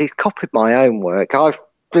free, because he's copied my own work. I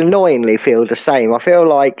annoyingly feel the same. I feel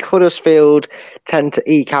like Huddersfield tend to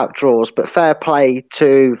eke out draws, but fair play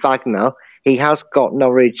to Wagner. He has got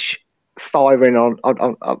Norwich firing on I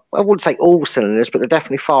wouldn't say all cylinders, but they're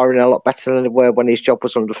definitely firing a lot better than they were when his job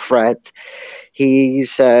was under Fred.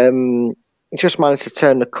 He's just managed to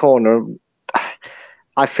turn the corner.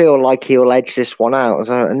 I feel like he'll edge this one out.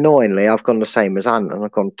 So annoyingly, I've gone the same as Ant, and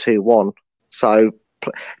I've gone 2-1. So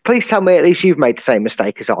please tell me at least you've made the same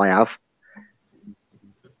mistake as I have.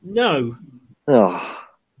 No. Oh.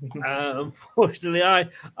 Unfortunately, I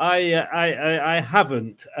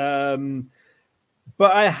haven't.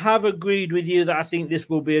 But I have agreed with you that I think this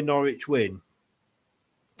will be a Norwich win.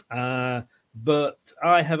 But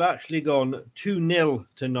I have actually gone 2-0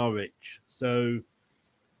 to Norwich. So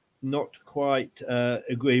not quite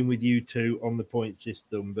agreeing with you two on the point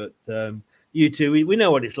system. But you two, we know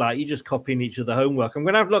what it's like. You're just copying each other homework. I'm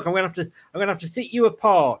gonna have to sit you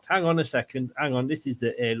apart. Hang on a second. Hang on. This is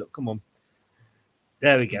it here. Look, come on.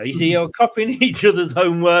 There we go. You see, you're copying each other's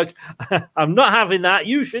homework. I'm not having that.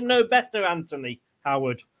 You should know better, Anthony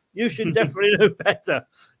Howard. You should definitely know better.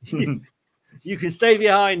 You can stay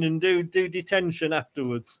behind and do detention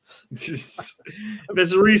afterwards.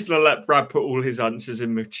 There's a reason I let Brad put all his answers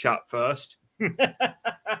in the chat first.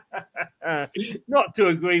 Not to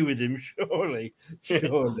agree with him, surely.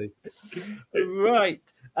 Right.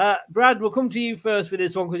 Brad, we'll come to you first with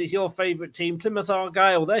this one because it's your favourite team, Plymouth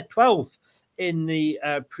Argyle. They're 12th in the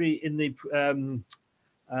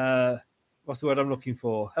what's the word I'm looking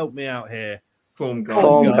for? Help me out here. Form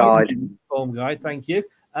guide. Form guide. Thank you.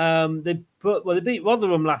 They beat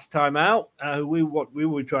Rotherham last time out. What we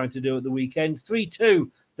were trying to do at the weekend,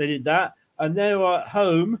 3-2. They did that, and they were at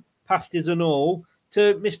home, pasties and all,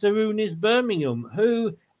 to Mr. Rooney's Birmingham,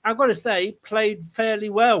 who I've got to say played fairly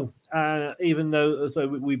well, even though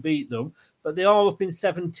we beat them. But they are up in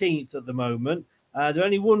 17th at the moment. They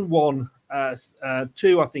only won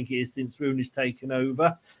 2, I think it is, since Rooney's taken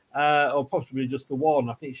over, or possibly just the 1.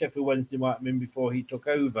 I think Sheffield Wednesday might have been before he took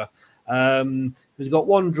over. He's got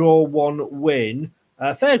 1 draw, 1 win.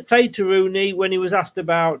 Fair play to Rooney when he was asked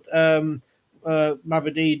about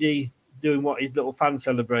Mavididi doing his little fan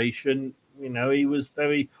celebration. You know, he was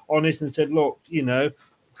very honest and said, look, you know,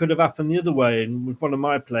 could have happened the other way. And with one of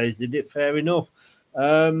my players did it, fair enough.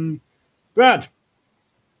 Brad,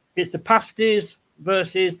 it's the pasties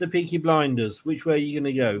versus the Peaky Blinders. Which way are you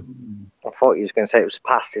going to go? I thought you was going to say it was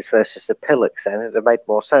pasties versus the Pillocks then. It made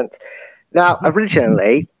more sense. Now,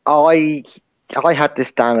 originally, I had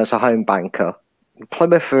this down as a home banker.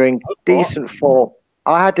 Plymouth are in decent form.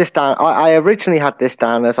 I originally had this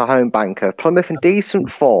down as a home banker. Plymouth in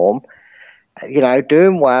decent form, you know,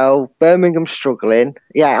 doing well. Birmingham struggling.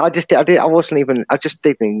 Yeah, I just didn't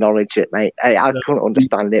acknowledge it, mate. I couldn't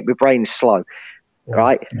understand it. My brain's slow,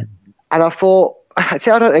 right? And I thought,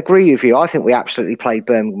 see, I don't agree with you. I think we absolutely played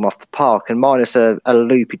Birmingham off the park, and minus a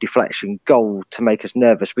loopy deflection goal to make us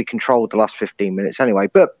nervous, we controlled the last 15 minutes anyway.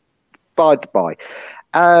 But by the by.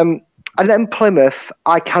 And then Plymouth,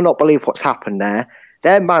 I cannot believe what's happened there.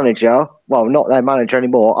 Their manager, well, not their manager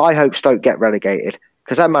anymore. I hope Stoke get relegated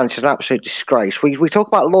because their manager's an absolute disgrace. We talk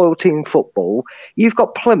about loyalty in football. You've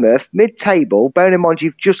got Plymouth mid-table. Bearing in mind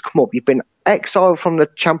you've just come up. You've been exiled from the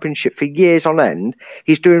Championship for years on end.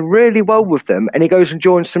 He's doing really well with them, and he goes and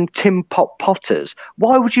joins some Tim Pot Potters.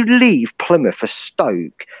 Why would you leave Plymouth for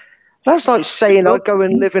Stoke? That's like saying I'd go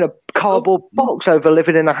and live in a cardboard box over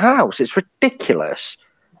living in a house. It's ridiculous.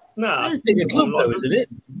 No, It's a bigger club, though, isn't it?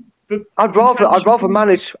 I'd rather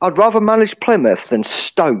manage Plymouth than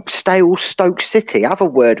Stoke. Stale Stoke City. Have a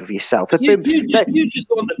word with yourself. You just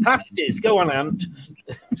want the pasties. Go on, Ant.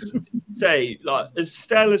 Say, like, as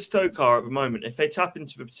stale as Stoke are at the moment, if they tap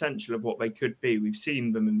into the potential of what they could be, we've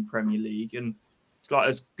seen them in the Premier League, and it's like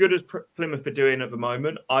as good as Plymouth are doing at the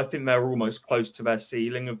moment. I think they're almost close to their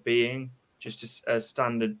ceiling of being just a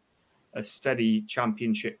steady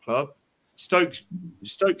Championship club. Stoke's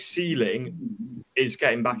ceiling is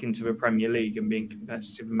getting back into the Premier League and being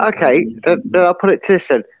competitive. Okay, then I'll put it to this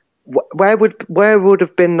then. Where would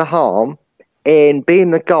have been the harm in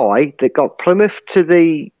being the guy that got Plymouth to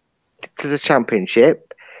the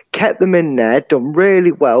Championship, kept them in there, done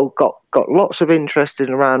really well, got lots of interest in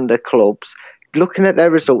around the clubs, looking at their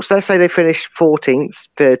results. Let's say they finished 14th,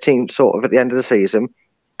 13th sort of at the end of the season,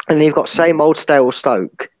 and you've got same old stale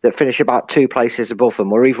Stoke that finish about 2 places above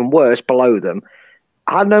them, or even worse, below them.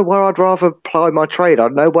 I know where I'd rather ply my trade. I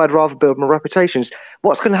know where I'd rather build my reputations.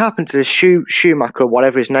 What's going to happen to this Schumacher,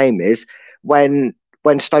 whatever his name is, when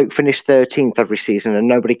Stoke finish 13th every season and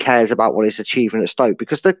nobody cares about what he's achieving at Stoke?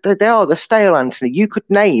 Because they are the stale, Anthony. You could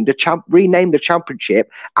rename the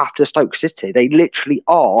Championship after Stoke City. They literally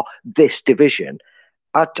are this division.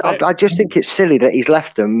 I just think it's silly that he's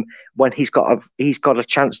left them when he's got a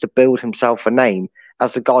chance to build himself a name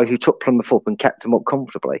as the guy who took Plymouth up and kept them up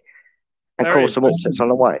comfortably and caused some upsets on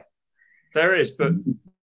the way. There is, but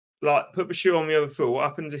like, put the shoe on the other foot. What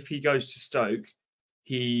happens if he goes to Stoke?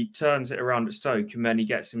 He turns it around at Stoke, and then he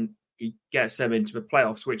gets them into the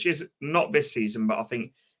playoffs, which is not this season, but I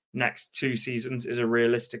think next 2 seasons is a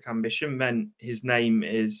realistic ambition. Then his name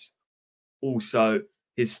is also,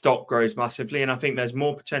 his stock grows massively, and I think there's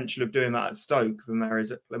more potential of doing that at Stoke than there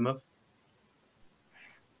is at Plymouth.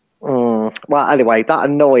 Well, anyway, that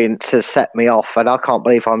annoyance has set me off, and I can't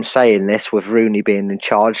believe I'm saying this with Rooney being in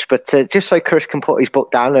charge. But just so Chris can put his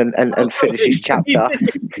book down and finish his chapter.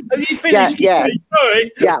 Have you finished? Yeah.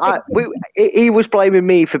 Sorry. Yeah, he was blaming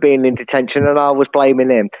me for being in detention, and I was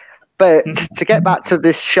blaming him. But to get back to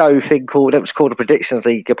this show thing it was called a Predictions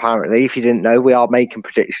League, apparently. If you didn't know, we are making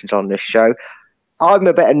predictions on this show. I'm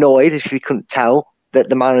a bit annoyed, if you couldn't tell, that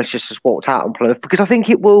the manager just walked out on Plymouth, because I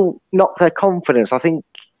think it will knock their confidence. I think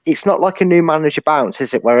it's not like a new manager bounce,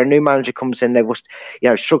 is it? Where a new manager comes in, they was,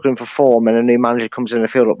 struggling for form, and a new manager comes in and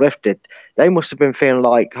feel uplifted. They must have been feeling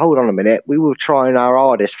like, hold on a minute, we were trying our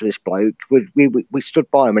hardest for this bloke. We stood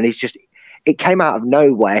by him, and it came out of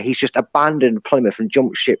nowhere. He's just abandoned Plymouth and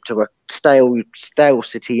jumped ship to a stale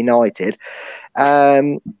City United.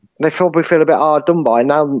 They probably feel a bit hard done by.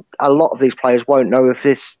 Now, a lot of these players won't know if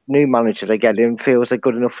this new manager they get in feels they're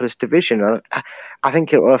good enough for this division. I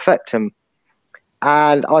think it will affect them.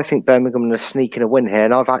 And I think Birmingham are going to sneak in a win here.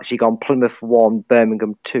 And I've actually gone Plymouth 1,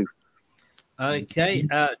 Birmingham 2. Okay.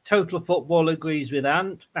 Total Football agrees with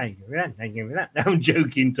Ant. Thank you for that. I'm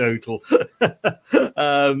joking, Total.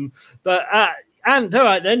 But Ant, all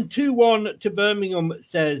right then. 2-1 to Birmingham,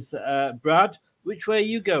 says Brad. Which way are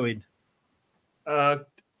you going?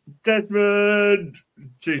 Desmond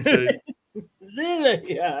 2-2.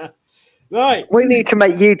 Really? Yeah. Right. We need to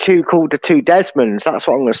make you two called the 2 Desmonds. That's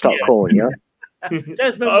what I'm going to start calling you.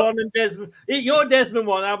 Desmond 1 and Desmond. You're Desmond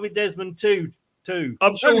 1. I'll be Desmond 2.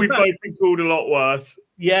 I'm sure we've both been called a lot worse.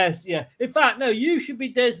 Yes, yeah. In fact, no, you should be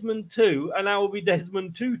Desmond 2, and I will be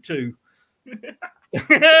Desmond 2-2.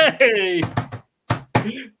 Hey!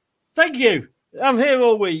 Thank you. I'm here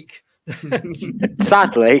all week.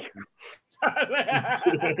 Sadly.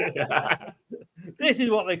 This is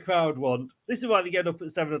what the crowd want. This is why they get up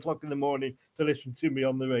at 7 o'clock in the morning to listen to me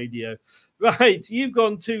on the radio. Right, you've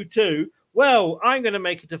gone 2-2. Well, I'm going to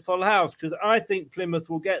make it a full house because I think Plymouth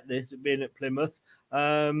will get this, being at Plymouth.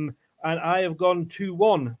 And I have gone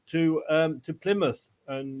 2-1 to Plymouth.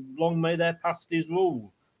 And long may their pasties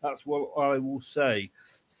rule. That's what I will say.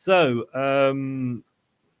 So,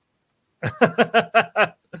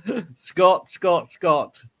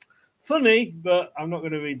 Scott. Funny, but I'm not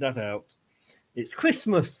going to read that out. It's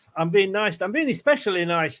Christmas. I'm being nice. I'm being especially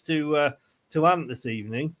nice to Ant this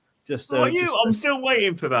evening. I'm still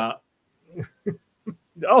waiting for that.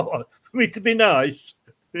 Oh, for me to be nice.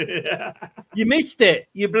 You missed it.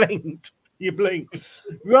 You blinked.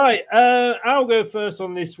 Right. I'll go first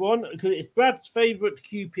on this one because it's Brad's favourite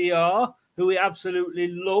QPR, who he absolutely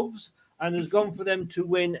loves and has gone for them to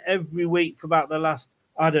win every week for about the last,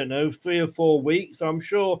 3 or 4 weeks. I'm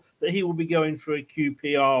sure that he will be going for a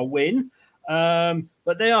QPR win.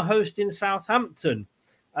 But they are hosting Southampton.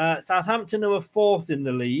 Southampton are 4th in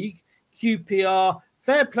the league. QPR,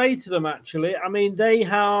 fair play to them, actually. I mean, they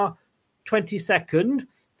are 22nd.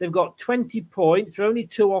 They've got 20 points. They're only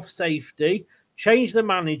 2 off safety. change the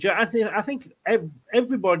manager. I think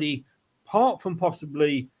everybody, apart from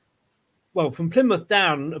possibly, from Plymouth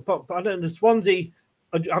down, I don't know, Swansea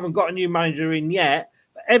haven't got a new manager in yet,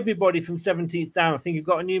 but everybody from 17th down, I think, have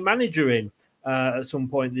got a new manager in at some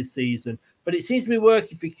point this season. But it seems to be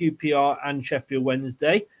working for QPR and Sheffield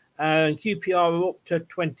Wednesday. And QPR are up to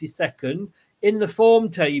 22nd. In the form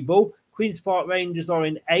table, Queen's Park Rangers are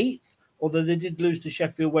in 8th, although they did lose to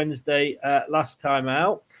Sheffield Wednesday last time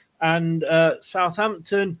out. And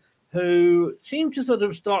Southampton, who seem to sort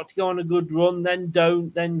of start to go on a good run, then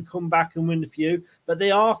don't, then come back and win a few. But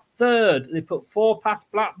they are 3rd. They put 4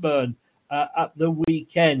 past Blackburn at the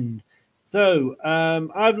weekend. So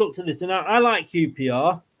I've looked at this, and I like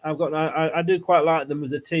QPR. I do quite like them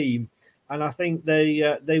as a team, and I think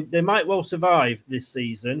they might well survive this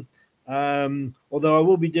season. Although I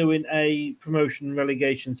will be doing a promotion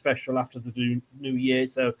relegation special after the new year,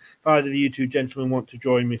 so if either of you two gentlemen want to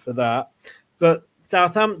join me for that. But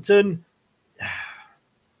Southampton,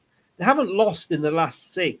 they haven't lost in the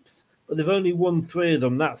last 6, but they've only won 3 of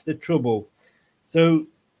them. That's the trouble. So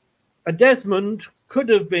a Desmond could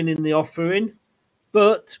have been in the offering,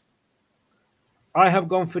 but I have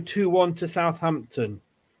gone for 2-1 to Southampton.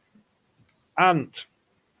 Ant?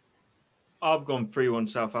 I've gone 3-1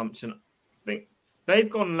 Southampton. I think they've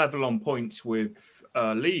gone level on points with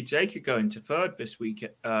Leeds. They could go into 3rd this week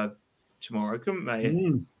tomorrow, couldn't they?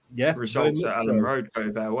 Yeah. Results at Ellen Road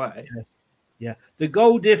go their way. Yes. Yeah. The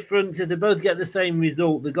goal difference, if they both get the same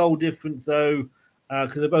result, the goal difference, though,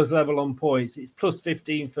 because they're both level on points, it's plus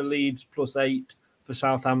 15 for Leeds, plus 8 for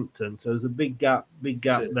Southampton. So there's a big gap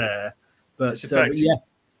there. But yeah,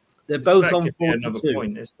 they're both on 42. Another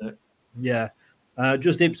point, isn't it? Yeah.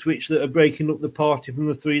 Just Ipswich that are breaking up the party from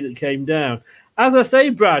the 3 that came down. As I say,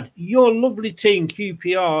 Brad, your lovely team,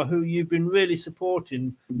 QPR, who you've been really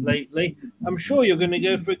supporting lately, I'm sure you're going to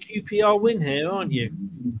go for a QPR win here, aren't you?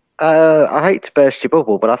 I hate to burst your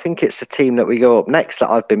bubble, but I think it's the team that we go up next that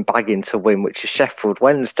I've been bagging to win, which is Sheffield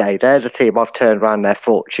Wednesday. They're the team I've turned around their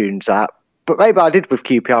fortunes at. But maybe I did with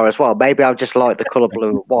QPR as well. Maybe I just like the colour blue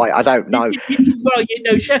and white. I don't know. Well,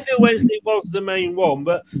 Sheffield Wednesday was the main one,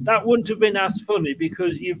 but that wouldn't have been as funny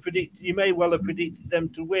because you may well have predicted them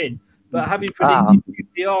to win. But have you predicted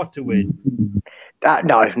QPR to win?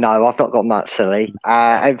 No, I've not gone that silly.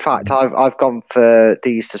 In fact, I've gone for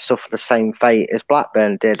these to suffer the same fate as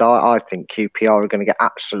Blackburn did. I think QPR are going to get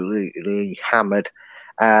absolutely hammered.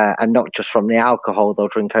 And not just from the alcohol they'll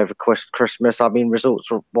drink over Christmas. I mean,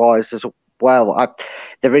 results-wise as well,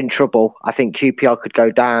 they're in trouble. I think QPR could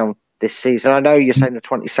go down this season. I know you're saying the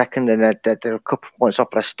 22nd and they're a couple of points off,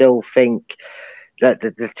 but I still think that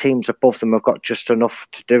the teams above them have got just enough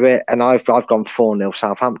to do it. And I've gone 4-0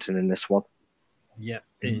 Southampton in this one. Yeah,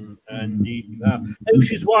 indeed.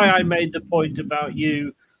 Which is why I made the point about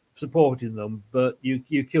you supporting them, but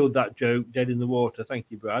you killed that joke dead in the water. Thank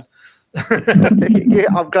you, Brad. Yeah,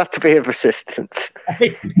 I'm glad to be of assistance.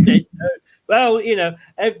 Well,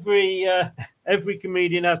 every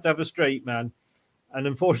comedian has to have a straight man, and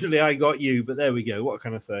unfortunately I got you, but there we go. What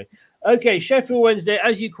can I say? Okay, Sheffield Wednesday,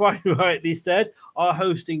 as you quite rightly said, are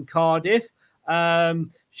hosting Cardiff.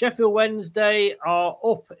 Sheffield Wednesday are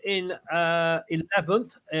up in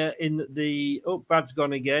 11th in the... Oh, Brad's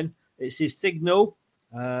gone again. It's his signal.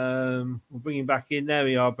 We'll bring him back in. There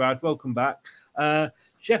we are, Brad. Welcome back.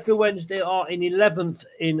 Sheffield Wednesday are in 11th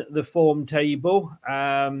in the form table.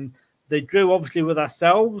 They drew, obviously, with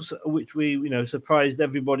ourselves, which we, surprised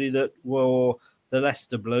everybody that wore the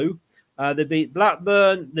Leicester blue. They beat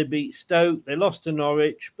Blackburn, they beat Stoke, they lost to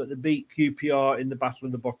Norwich, but they beat QPR in the battle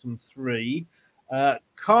of the bottom 3.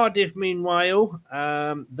 Cardiff, meanwhile,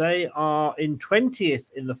 they are in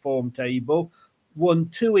 20th in the form table, won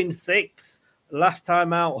 2 in 6. Last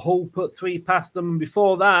time out, Hull put 3 past them.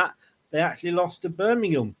 Before that, they actually lost to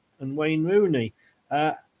Birmingham and Wayne Rooney.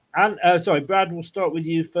 Brad, we'll start with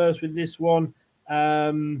you first with this one.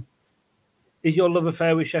 Is your love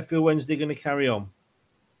affair with Sheffield Wednesday going to carry on?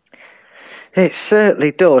 It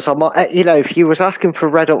certainly does. If you was asking for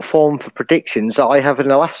red up form for predictions, I have in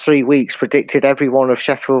the last 3 weeks predicted every one of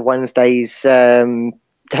Sheffield Wednesday's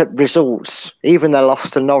results, even their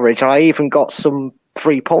loss to Norwich. I even got some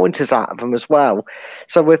 3-pointers out of them as well.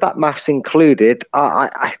 So with that maths included,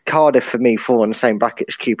 Cardiff for me fall in the same bracket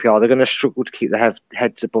as QPR. They're going to struggle to keep their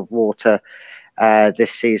heads above water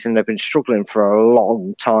this season. They've been struggling for a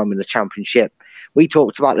long time in the Championship. We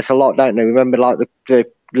talked about this a lot, don't we? Remember, like the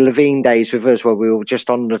Levine days with us, where we were just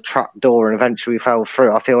on the trap door and eventually we fell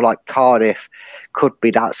through. I feel like Cardiff could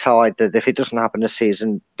be that side that if it doesn't happen this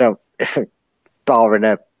season, barring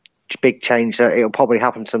a big change, that it'll probably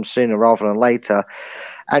happen to them sooner rather than later.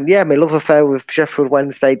 And yeah, my love affair with Sheffield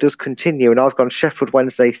Wednesday does continue, and I've gone Sheffield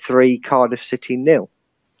Wednesday 3, Cardiff City 0.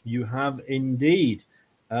 You have indeed.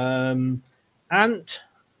 Ant,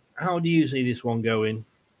 how do you see this one going?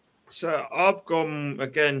 So I've gone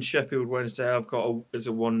again Sheffield Wednesday. I've got as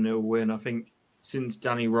a 1-0 win. I think since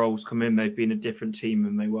Danny Rolls come in, they've been a different team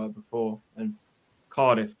than they were before. And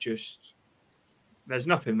Cardiff just there's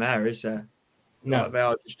nothing there, is there? No, they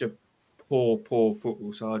are just a poor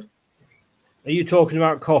football side. Are you talking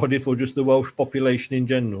about Cardiff or just the Welsh population in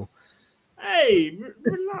general? Hey,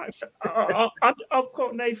 relax. I've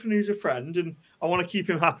got Nathan who's a friend, and I want to keep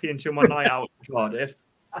him happy until my night out in Cardiff.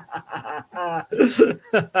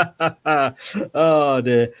 Oh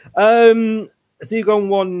dear. So you've gone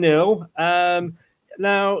 1-0.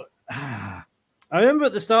 Now, I remember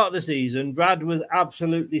at the start of the season, Brad was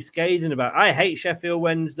absolutely scathing about. I hate Sheffield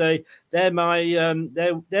Wednesday. They're my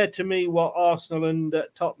they're to me what Arsenal and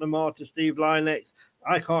Tottenham are to Steve Lynex.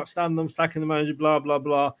 I can't stand them, sacking the manager, blah blah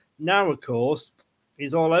blah. Now, of course,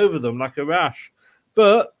 he's all over them like a rash.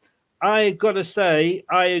 But I got to say,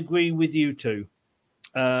 I agree with you two.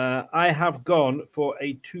 I have gone for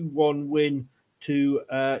a 2-1 win to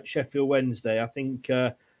Sheffield Wednesday. I think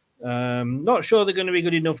not sure they're going to be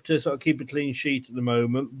good enough to sort of keep a clean sheet at the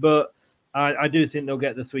moment, but I do think they'll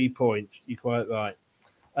get the 3 points. You're quite right.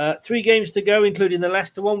 3 games to go, including the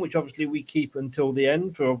Leicester one, which obviously we keep until the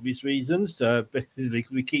end for obvious reasons,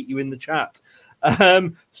 because we keep you in the chat.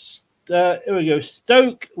 Here we go.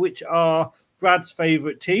 Stoke, which are Brad's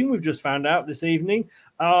favourite team, we've just found out this evening,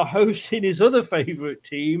 are hosting his other favourite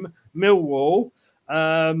team, Millwall.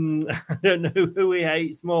 I don't know who he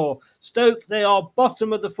hates more. Stoke, they are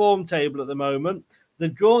bottom of the form table at the moment.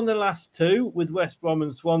 They've drawn the last 2 with West Brom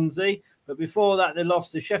and Swansea, but before that they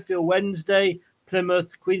lost to Sheffield Wednesday,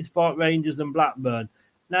 Plymouth, Queen's Park Rangers and Blackburn.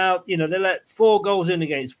 Now, they let 4 goals in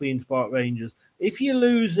against Queen's Park Rangers. If you're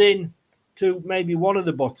losing to maybe one of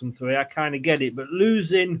the bottom 3, I kind of get it, but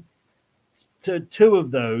losing to 2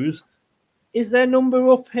 of those, is their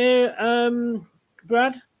number up here,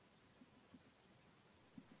 Brad?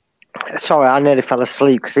 Sorry, I nearly fell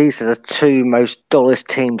asleep because these are the 2 most dullest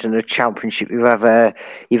teams in the Championship you've ever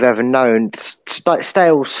known.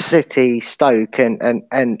 Stale City, Stoke, and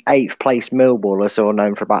 8th place Millwall are all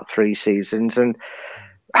known for about 3 seasons. And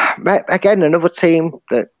again, another team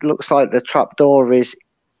that looks like the trapdoor is,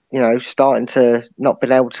 starting to not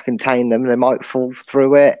being able to contain them. They might fall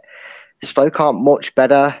through it. Stoke aren't much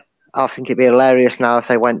better. I think it'd be hilarious now if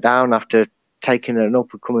they went down after taking an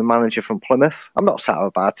up-and-coming manager from Plymouth. I'm not sad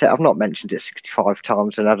about it. I've not mentioned it 65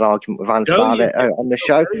 times and had an argument with Ant about it on the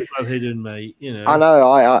show. Well hidden, mate. I know.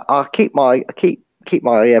 I keep my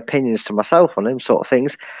opinions to myself on them sort of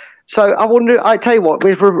things. So I wonder. I tell you what,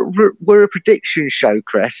 we're a prediction show,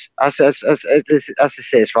 Chris. As this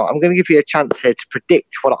is, right. I'm going to give you a chance here to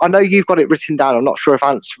predict what I know. You've got it written down. I'm not sure if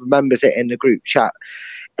Ant remembers it in the group chat.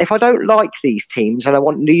 If I don't like these teams and I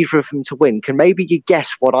want neither of them to win, can maybe you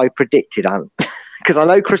guess what I predicted, Ant? Because I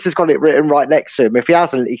know Chris has got it written right next to him. If he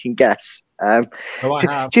hasn't, he can guess. Do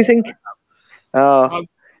you think? I'm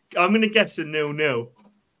going to guess a 0-0.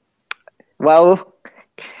 Well,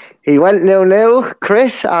 he went 0-0.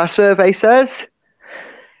 Chris, our survey says.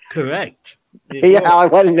 Correct. I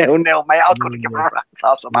went 0-0, mate. I couldn't give a rat's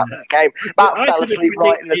ass about this game. Matt fell asleep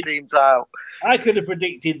right in the team's out. I could have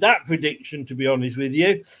predicted that prediction, to be honest with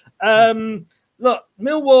you. Look,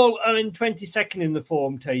 Millwall are in 22nd in the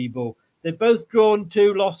form table. They've both drawn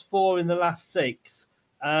 2, lost 4 in the last 6.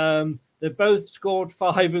 They've both scored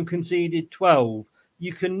 5 and conceded 12.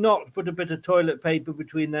 You cannot put a bit of toilet paper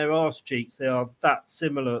between their arse cheeks. They are that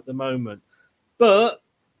similar at the moment. But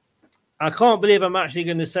I can't believe I'm actually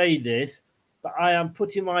going to say this, but I am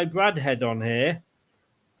putting my Brad head on here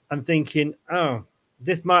and thinking,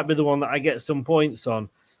 this might be the one that I get some points on.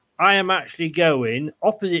 I am actually going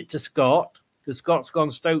opposite to Scott, because Scott's gone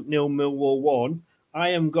Stoke 0, Millwall 1. I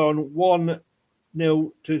am gone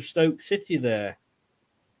 1-0 to Stoke City there.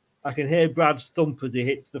 I can hear Brad's thump as he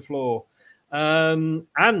hits the floor.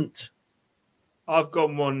 Ant? I've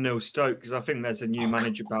gone 1-0 Stoke because I think there's a new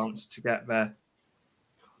manager bounce to get there.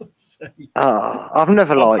 I've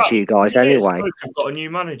never liked you guys anyway. Stoke have got a new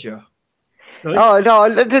manager. Sorry? Oh,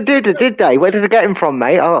 no, did they? Where did they get him from,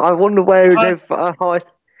 mate? I wonder where they've... I heard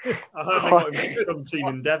they got him from some team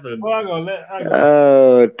in Devon. Well, hang on.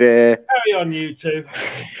 Oh, dear. Carry on, you two.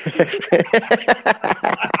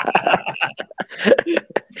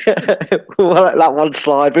 We'll let that one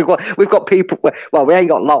slide. We've got people... Well, we ain't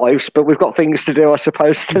got lives, but we've got things to do, I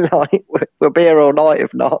suppose, tonight. We'll be here all night,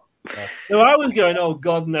 if not. No, I was going, oh,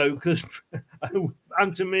 God, no, because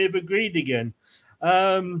Anthony may have agreed again.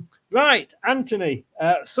 Right, Anthony,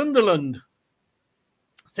 Sunderland.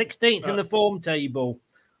 16th in the form table.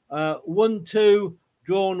 1-2,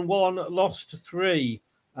 drawn 1, lost 3.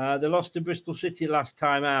 They lost to Bristol City last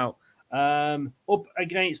time out. Up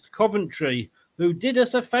against Coventry, who did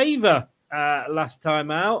us a favour last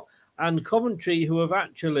time out. And Coventry, who have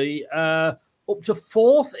actually up to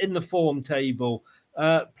 4th in the form table.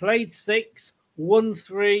 Played 6, won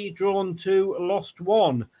 3, drawn 2, lost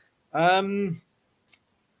 1.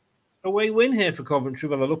 Away win here for Coventry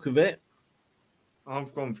by the look of it.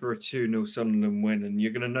 I've gone for a 2-0 Sunderland win, and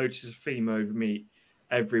you're going to notice a theme over me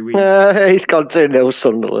every week. He's gone 2-0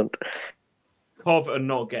 Sunderland. Cov are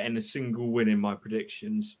not getting a single win in my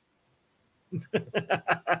predictions. I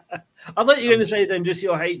thought you were going to say then just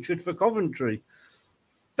your hatred for Coventry.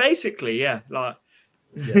 Basically, yeah. Like,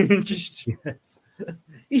 just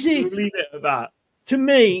you see, leave it at that. To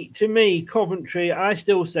me, Coventry, I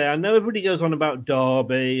still say, I know everybody goes on about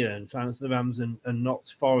Derby and Rams and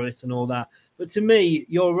Notts Forest and all that, but to me,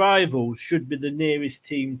 your rivals should be the nearest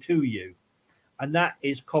team to you, and that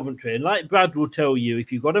is Coventry. And like Brad will tell you,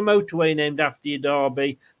 if you've got a motorway named after your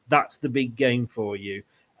Derby, that's the big game for you.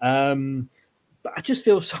 But I just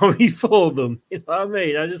feel sorry for them. You know what I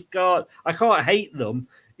mean? I can't hate them.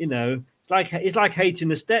 You know, it's like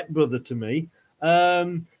hating a stepbrother to me.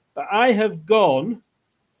 But I have gone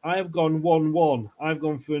 1-1. I've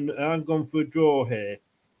gone for a draw here.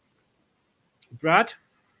 Brad?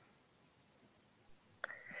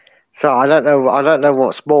 So I don't know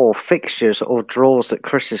what's more, fixtures or draws that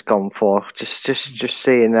Chris has gone for. Just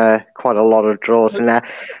seeing quite a lot of draws in there.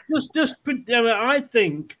 I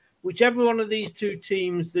think whichever one of these two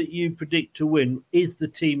teams that you predict to win is the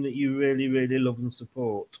team that you really, really love and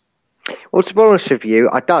support. Well, to be honest with you,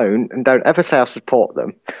 I don't ever say I support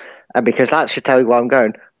them, because that should tell you where I'm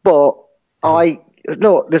going. But there's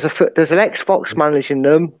an Xbox managing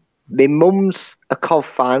them. My mum's a Cov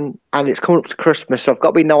fan, and it's coming up to Christmas, so I've got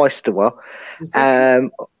to be nice to her.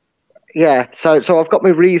 Yeah, so I've got my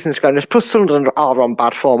reasons going. Plus, Sunderland are on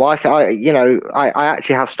bad form. I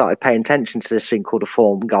actually have started paying attention to this thing called a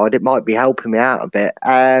form guide. It might be helping me out a bit.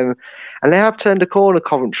 And they have turned a corner,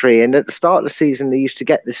 Coventry. And at the start of the season, they used to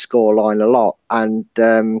get this scoreline a lot, and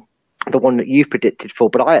the one that you predicted for.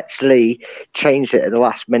 But I actually changed it at the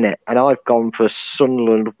last minute, and I've gone for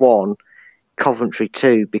Sunderland 1, Coventry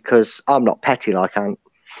 2, because I'm not petty like Ant.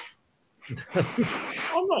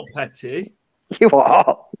 I'm not petty. You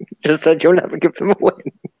are. You just said you'll never give them a win.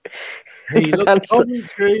 He loves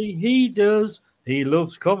Coventry. He does. He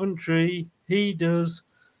loves Coventry. He does.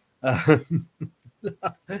 Brad,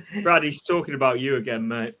 he's talking about you again,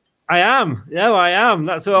 mate. I am. Yeah, I am.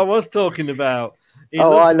 That's what I was talking about.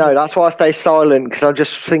 I know. That's why I stay silent, because I'm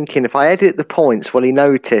just thinking if I edit the points, will he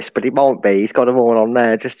notice? But he won't be. He's got them all on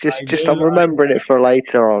there. Just I'm remembering it for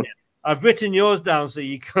later on. I've written yours down so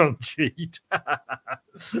you can't cheat,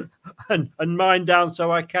 and mine down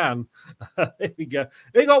so I can. Here we go.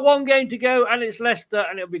 We've got one game to go, and it's Leicester,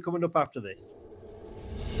 and it'll be coming up after this.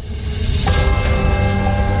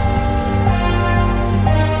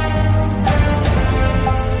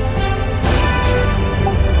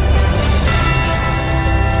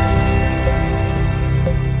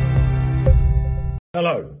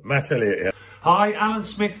 Hello, Matt Elliott here. Hi, Alan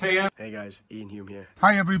Smith here. Hey guys, Ian Hume here.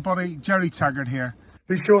 Hi everybody, Jerry Taggart here.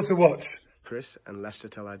 Be sure to watch Chris and Leicester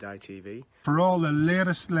Till I Die TV for all the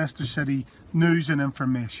latest Leicester City news and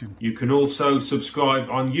information. You can also subscribe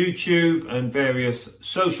on YouTube and various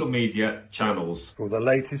social media channels for the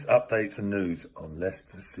latest updates and news on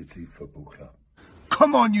Leicester City Football Club.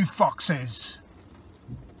 Come on, you foxes!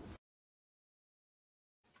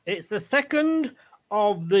 It's the second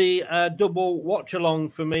of the double watch along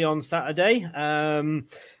for me on Saturday.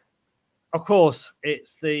 Of course,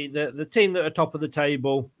 it's the team that are top of the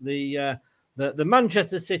table. The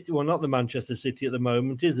Manchester City. Well, not the Manchester City at the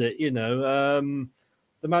moment, is it? You know,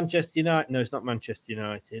 the Manchester United. No, it's not Manchester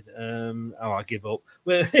United. I give up.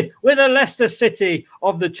 We're the Leicester City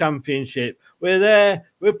of the Championship. We're there.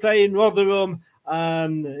 We're playing Rotherham.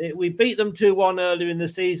 We beat them 2-1 earlier in the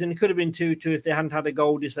season. It could have been 2-2 if they hadn't had a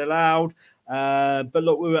goal disallowed. But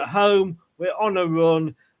look, we're at home. We're on a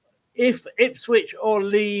run. If Ipswich or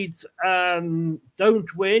Leeds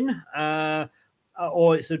don't win,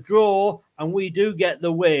 or it's a draw, and we do get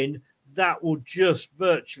the win, that will just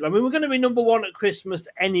virtually... I mean, we're going to be number one at Christmas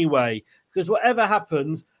anyway, because whatever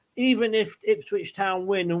happens, even if Ipswich Town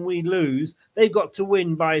win and we lose, they've got to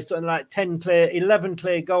win by something like 11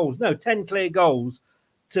 clear goals. No, 10 clear goals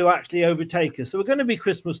to actually overtake us. So we're going to be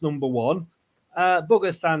Christmas number one.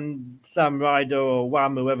 Bugger Sam Ryder or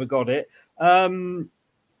Wham, whoever got it. And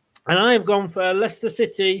I've gone for a Leicester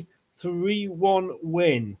City 3-1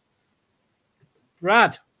 win.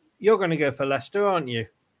 Brad, you're going to go for Leicester, aren't you?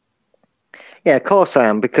 Yeah, of course I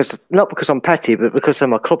am, because not because I'm petty, but because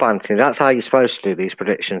I'm a club, Anthony. That's how you're supposed to do these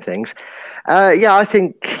prediction things. Yeah, I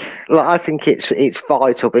think it's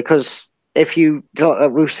vital, because if you,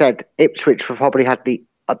 like we've said, Ipswich have probably had the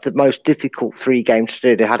most difficult 3 games to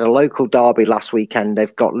do. They had a local derby last weekend.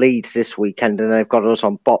 They've got Leeds this weekend, and they've got us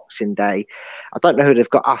on Boxing Day. I don't know who they've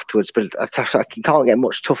got afterwards, but you can't get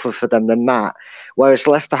much tougher for them than that. Whereas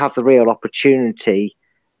Leicester have the real opportunity.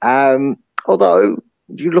 Although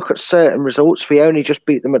you look at certain results, we only just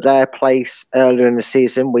beat them at their place earlier in the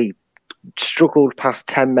season. We struggled past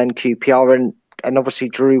 10 men QPR and obviously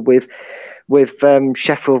drew with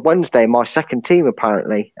Sheffield Wednesday, my second team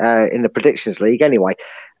apparently, in the Predictions League anyway.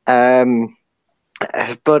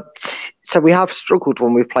 But so we have struggled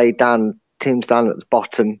when we've played teams down at the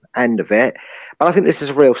bottom end of it. But I think this is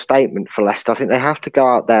a real statement for Leicester. I think they have to go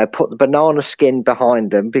out there, put the banana skin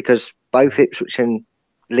behind them, because both Ipswich and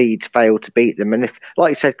Leeds failed to beat them. And if,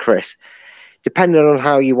 like you said, Chris, depending on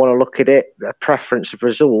how you want to look at it, a preference of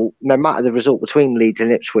result, no matter the result between Leeds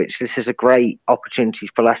and Ipswich, this is a great opportunity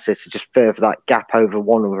for Leicester to just further that gap over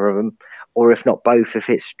one of them, or if not both, if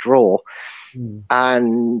it's draw.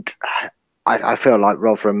 And I feel like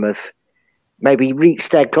Rotherham have maybe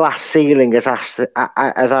reached their glass ceiling, as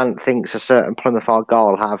Ant thinks a certain Plymouth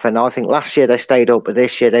Argyle have. And I think last year they stayed up, but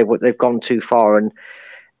this year they've gone too far, and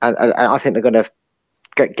I think they're going to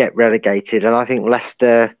get relegated. And I think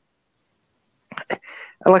Leicester,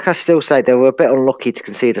 like I still say, they were a bit unlucky to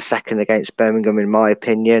concede a second against Birmingham, in my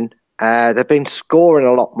opinion. They've been scoring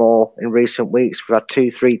a lot more in recent weeks. We've had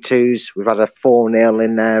 2 3-2s, we've had a 4-0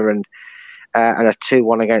 in there, and a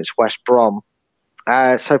 2-1 against West Brom.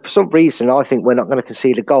 So for some reason, I think we're not going to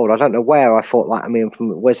concede a goal. I don't know where I thought that,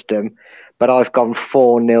 from wisdom, but I've gone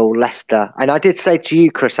 4-0 Leicester. And I did say to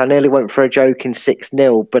you, Chris, I nearly went for a joke in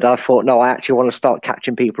 6-0, but I thought, no, I actually want to start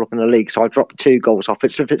catching people up in the league. So I dropped 2 goals off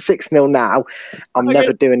it. So if it's 6-0 now, I'm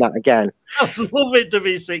never doing that again. I love it to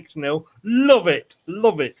be 6-0. Love it.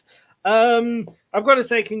 Love it. I've got to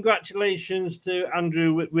say congratulations to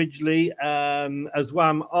Andrew Ridgely, as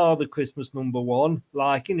Wham are the Christmas #1.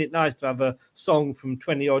 Like, isn't it nice to have a song from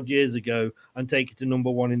 20 odd years ago and take it to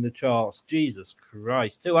 #1 in the charts? Jesus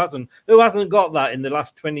Christ, who hasn't got that in the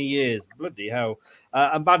last 20 years? Bloody hell!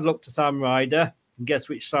 And bad luck to Sam Ryder. Guess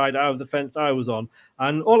which side out of the fence I was on.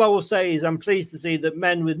 And all I will say is I'm pleased to see that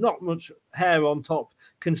men with not much hair on top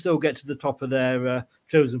can still get to the top of their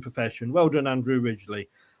chosen profession. Well done, Andrew Ridgely.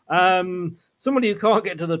 Somebody who can't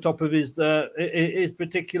get to the top of his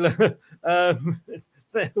particular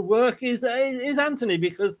work is Anthony,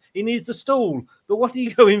 because he needs a stool. But what are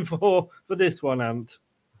you going for this one, Ant?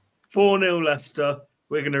 4-0 Leicester.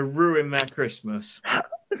 We're going to ruin their Christmas.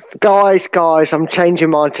 Guys, I'm changing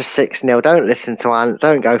mine to 6-0. Don't listen to Ant.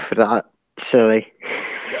 Don't go for that. Silly.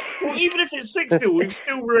 Well, even if it's 6-0, we've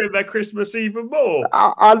still ruined their Christmas even more.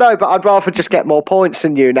 I know, but I'd rather just get more points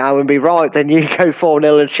than you now and be right than you go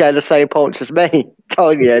 4-0 and share the same points as me. I'm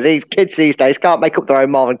telling you, these kids these days can't make up their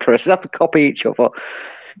own mind, Chris. They have to copy each other.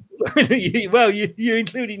 You're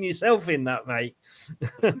including yourself in that, mate.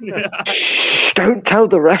 Shh, don't tell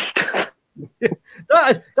the rest.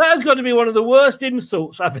 That has got to be one of the worst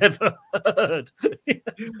insults I've ever heard.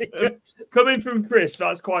 Coming from Chris,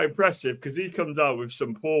 that's quite impressive, because he comes out with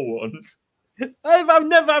some poor ones. I've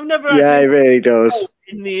never. Yeah, he really does.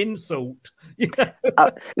 In the insult.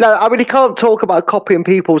 No, I mean, he can't talk about copying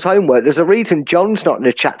people's homework. There's a reason John's not in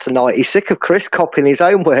the chat tonight. He's sick of Chris copying his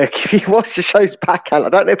homework. If you watch the show's back, I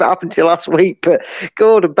don't know if it happened to you last week, but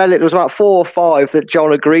Gordon Bennett, there was about 4 or 5 that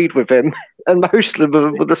John agreed with him, and most of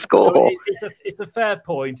them with the score. It's a fair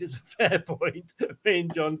point. It's a fair point. Me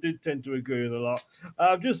and John did tend to agree with a lot.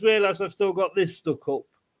 I've just realised I've still got this stuck up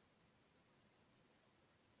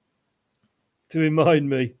to remind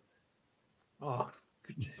me. Oh,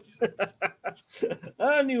 goodness.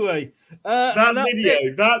 Anyway,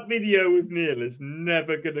 that video with Neil is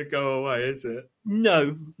never going to go away, is it?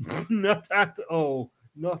 No, not at all.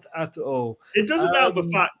 Not at all. It doesn't help the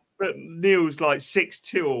fact that Neil's like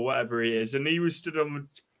 6'2" or whatever he is, and he was stood on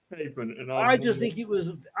the pavement. And I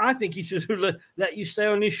think he should have let you stay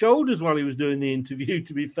on his shoulders while he was doing the interview,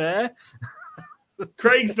 to be fair.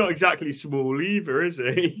 Craig's not exactly small either, is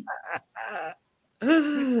he?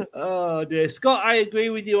 Oh dear, Scott, I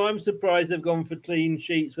agree with you. I'm surprised they've gone for clean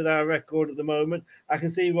sheets with our record at the moment. I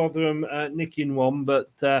can see Rotherham nicking one,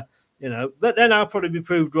 but but then I'll probably be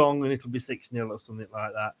proved wrong and it'll be 6-0 or something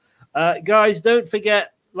like that. Guys, don't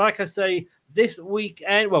forget, like I say, this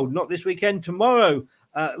weekend, well, not this weekend, tomorrow,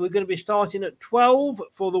 We're going to be starting at 12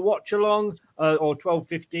 for the watch along, or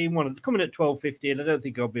 12:15. Coming at 12:15. I don't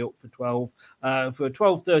think I'll be up for 12. For a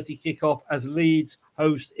 12:30 kickoff as Leeds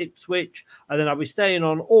host Ipswich, and then I'll be staying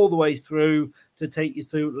on all the way through to take you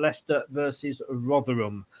through Leicester versus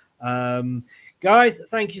Rotherham. Guys,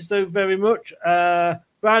 thank you so very much.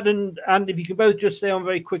 Brad and if you can both just stay on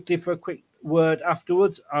very quickly for a quick word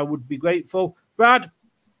afterwards, I would be grateful. Brad,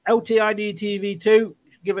 LTID TV2,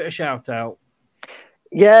 give it a shout out.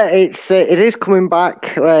 Yeah, it is coming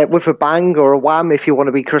back with a bang or a wham if you want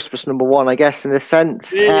to be Christmas number one, I guess, in a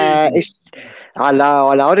sense. I know,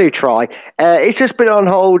 I do try. It's just been on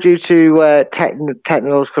hold due to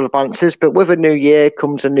technological advances, but with a new year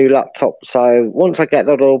comes a new laptop. So once I get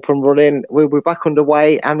that up and running, we'll be back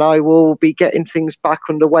underway, and I will be getting things back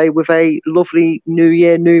underway with a lovely New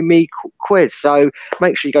Year, New Me quiz. So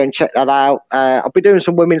make sure you go and check that out. I'll be doing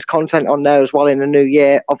some women's content on there as well in the new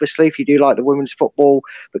year, obviously, if you do like the women's football,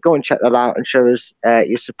 but go and check that out and show us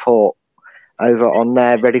your support over on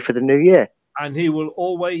there, ready for the new year. And he will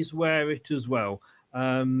always wear it as well.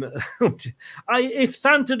 If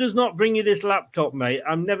Santa does not bring you this laptop, mate,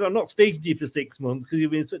 I'm not speaking to you for 6 months because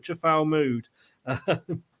you'll be in such a foul mood.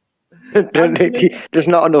 There's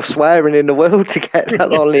not enough swearing in the world to get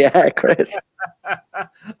that on the air, Chris.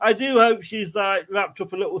 I do hope she's wrapped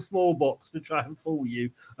up a little small box to try and fool you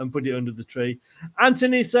and put it under the tree.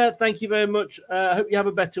 Anthony, sir, thank you very much. I hope you have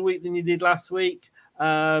a better week than you did last week.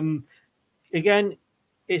 Again,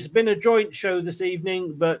 it's been a joint show this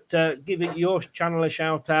evening, but give your channel a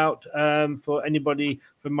shout out for anybody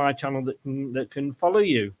from my channel that can follow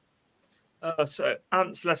you. So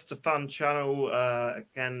Ant's Leicester fan channel,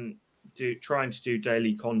 again, trying to do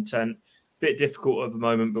daily content. Bit difficult at the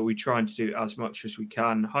moment, but we're trying to do as much as we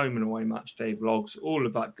can. Home and away match day vlogs, all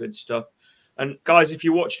of that good stuff. And guys, if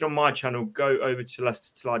you're watching on my channel, go over to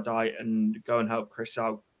Leicester Till I Die and go and help Chris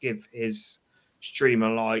out. Give his stream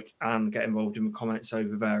a like and get involved in the comments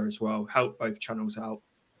over there as well. Help both channels out.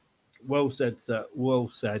 Well said, sir. Well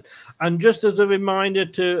said. And just as a reminder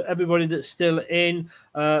to everybody that's still in,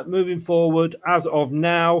 moving forward, as of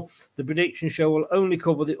now, the prediction show will only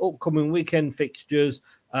cover the upcoming weekend fixtures.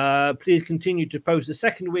 Please continue to post the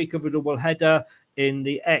second week of a double header in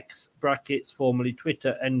the X brackets, formerly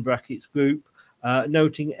Twitter N brackets group,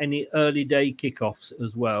 noting any early day kickoffs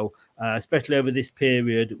as well. Especially over this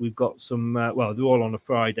period, we've got some, they're all on a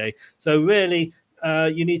Friday. So really,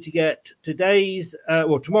 you need to get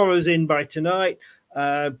tomorrow's in by tonight,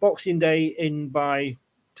 Boxing Day in by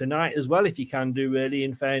tonight as well, if you can do, really,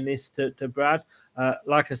 in fairness to Brad.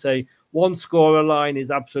 Like I say, one scorer line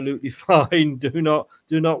is absolutely fine. Do not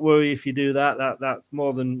worry if you do that. That's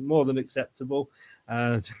more than acceptable.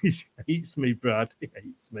 He hates me, Brad. He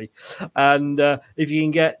hates me. And if you can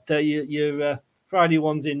get your Friday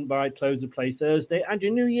one's in by close of play Thursday, and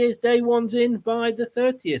your New Year's Day one's in by the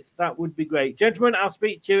 30th. That would be great. Gentlemen, I'll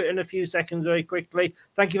speak to you in a few seconds very quickly.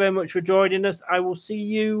 Thank you very much for joining us. I will see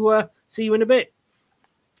you in a bit.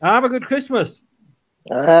 Have a good Christmas.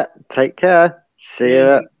 Take care. See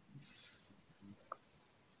you.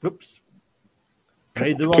 Oops.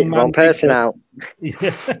 Made the wrong person out.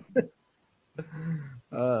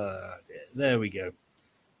 There we go.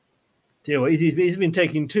 He's been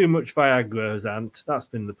taking too much Viagra, Ant. That's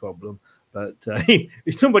been the problem. But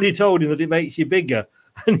if somebody told him that it makes you bigger,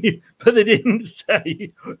 but they didn't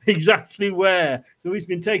say exactly where. So he's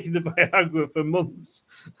been taking the Viagra for months.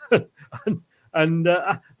 and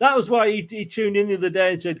that was why he tuned in the other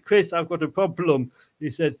day and said, Chris, I've got a problem.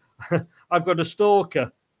 He said, I've got a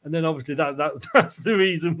stalker. And then obviously that's the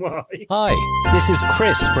reason why. Hi, this is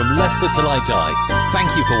Chris from Leicester Till I Die. Thank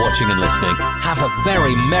you for watching and listening. Have a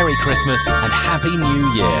very Merry Christmas and Happy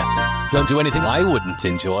New Year. Don't do anything I wouldn't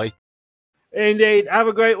enjoy. Indeed. Have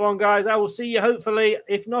a great one, guys. I will see you hopefully,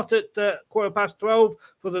 if not at 12:15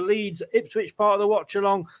 for the Leeds Ipswich part of the watch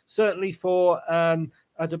along, certainly for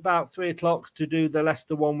at about 3 o'clock to do the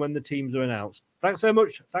Leicester one when the teams are announced. Thanks very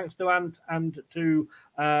much. Thanks to Ant and to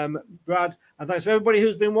Brad. And thanks to everybody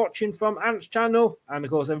who's been watching from Ant's channel. And,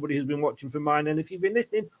 of course, everybody who's been watching from mine. And if you've been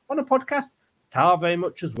listening on a podcast, ta very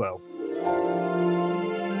much as well.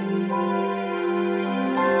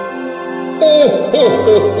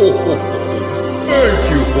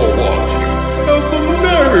 Thank you for watching. Have a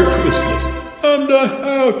Merry Christmas and a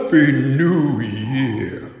Happy New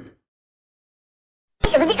Year.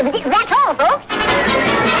 That's all, folks.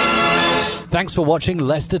 Thanks for watching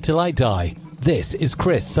Leicester Till I Die. This is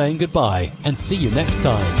Chris saying goodbye and see you next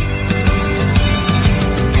time.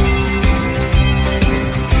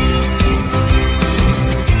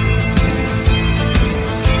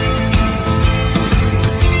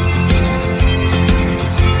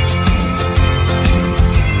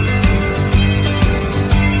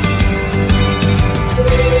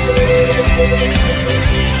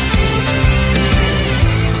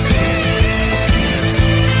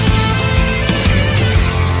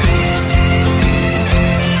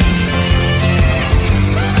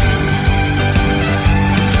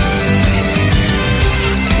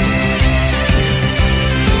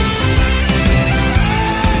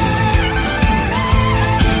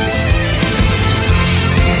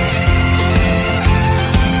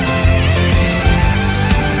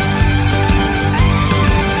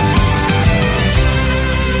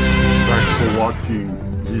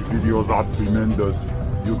 Those are tremendous.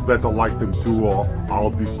 You better like them too, or I'll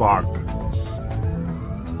be back.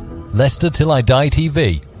 Leicester Till I Die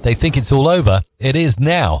TV. They think it's all over. It is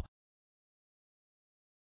now.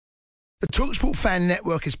 The TalkSport Fan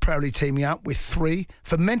Network is proudly teaming up with 3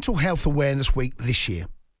 for Mental Health Awareness Week this year.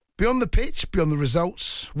 Beyond the pitch, beyond the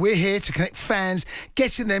results, we're here to connect fans,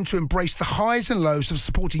 getting them to embrace the highs and lows of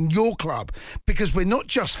supporting your club, because we're not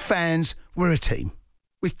just fans, we're a team.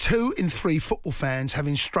 With 2 in 3 football fans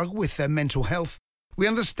having struggled with their mental health, we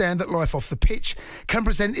understand that life off the pitch can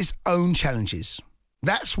present its own challenges.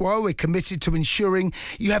 That's why we're committed to ensuring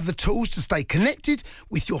you have the tools to stay connected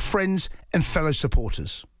with your friends and fellow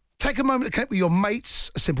supporters. Take a moment to connect with your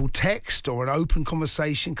mates. A simple text or an open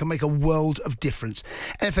conversation can make a world of difference.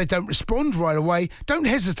 And if they don't respond right away, don't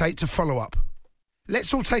hesitate to follow up.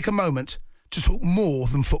 Let's all take a moment to talk more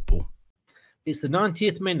than football. It's the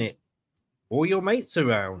 90th minute. All your mates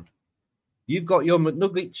around. You've got your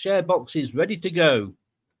McNugget share boxes ready to go.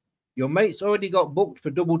 Your mates already got booked for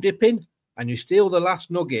double dipping, and you steal the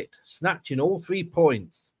last nugget, snatching all 3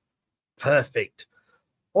 points. Perfect.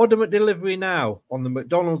 Order McDelivery now on the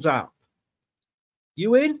McDonald's app.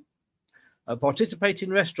 You in? At participating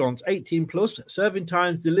restaurants, 18 plus, serving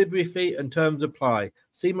times, delivery fee and terms apply.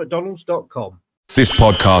 See mcdonalds.com. This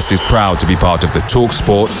podcast is proud to be part of the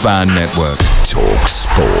TalkSport Fan Network.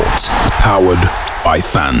 TalkSport. Powered by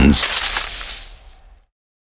fans.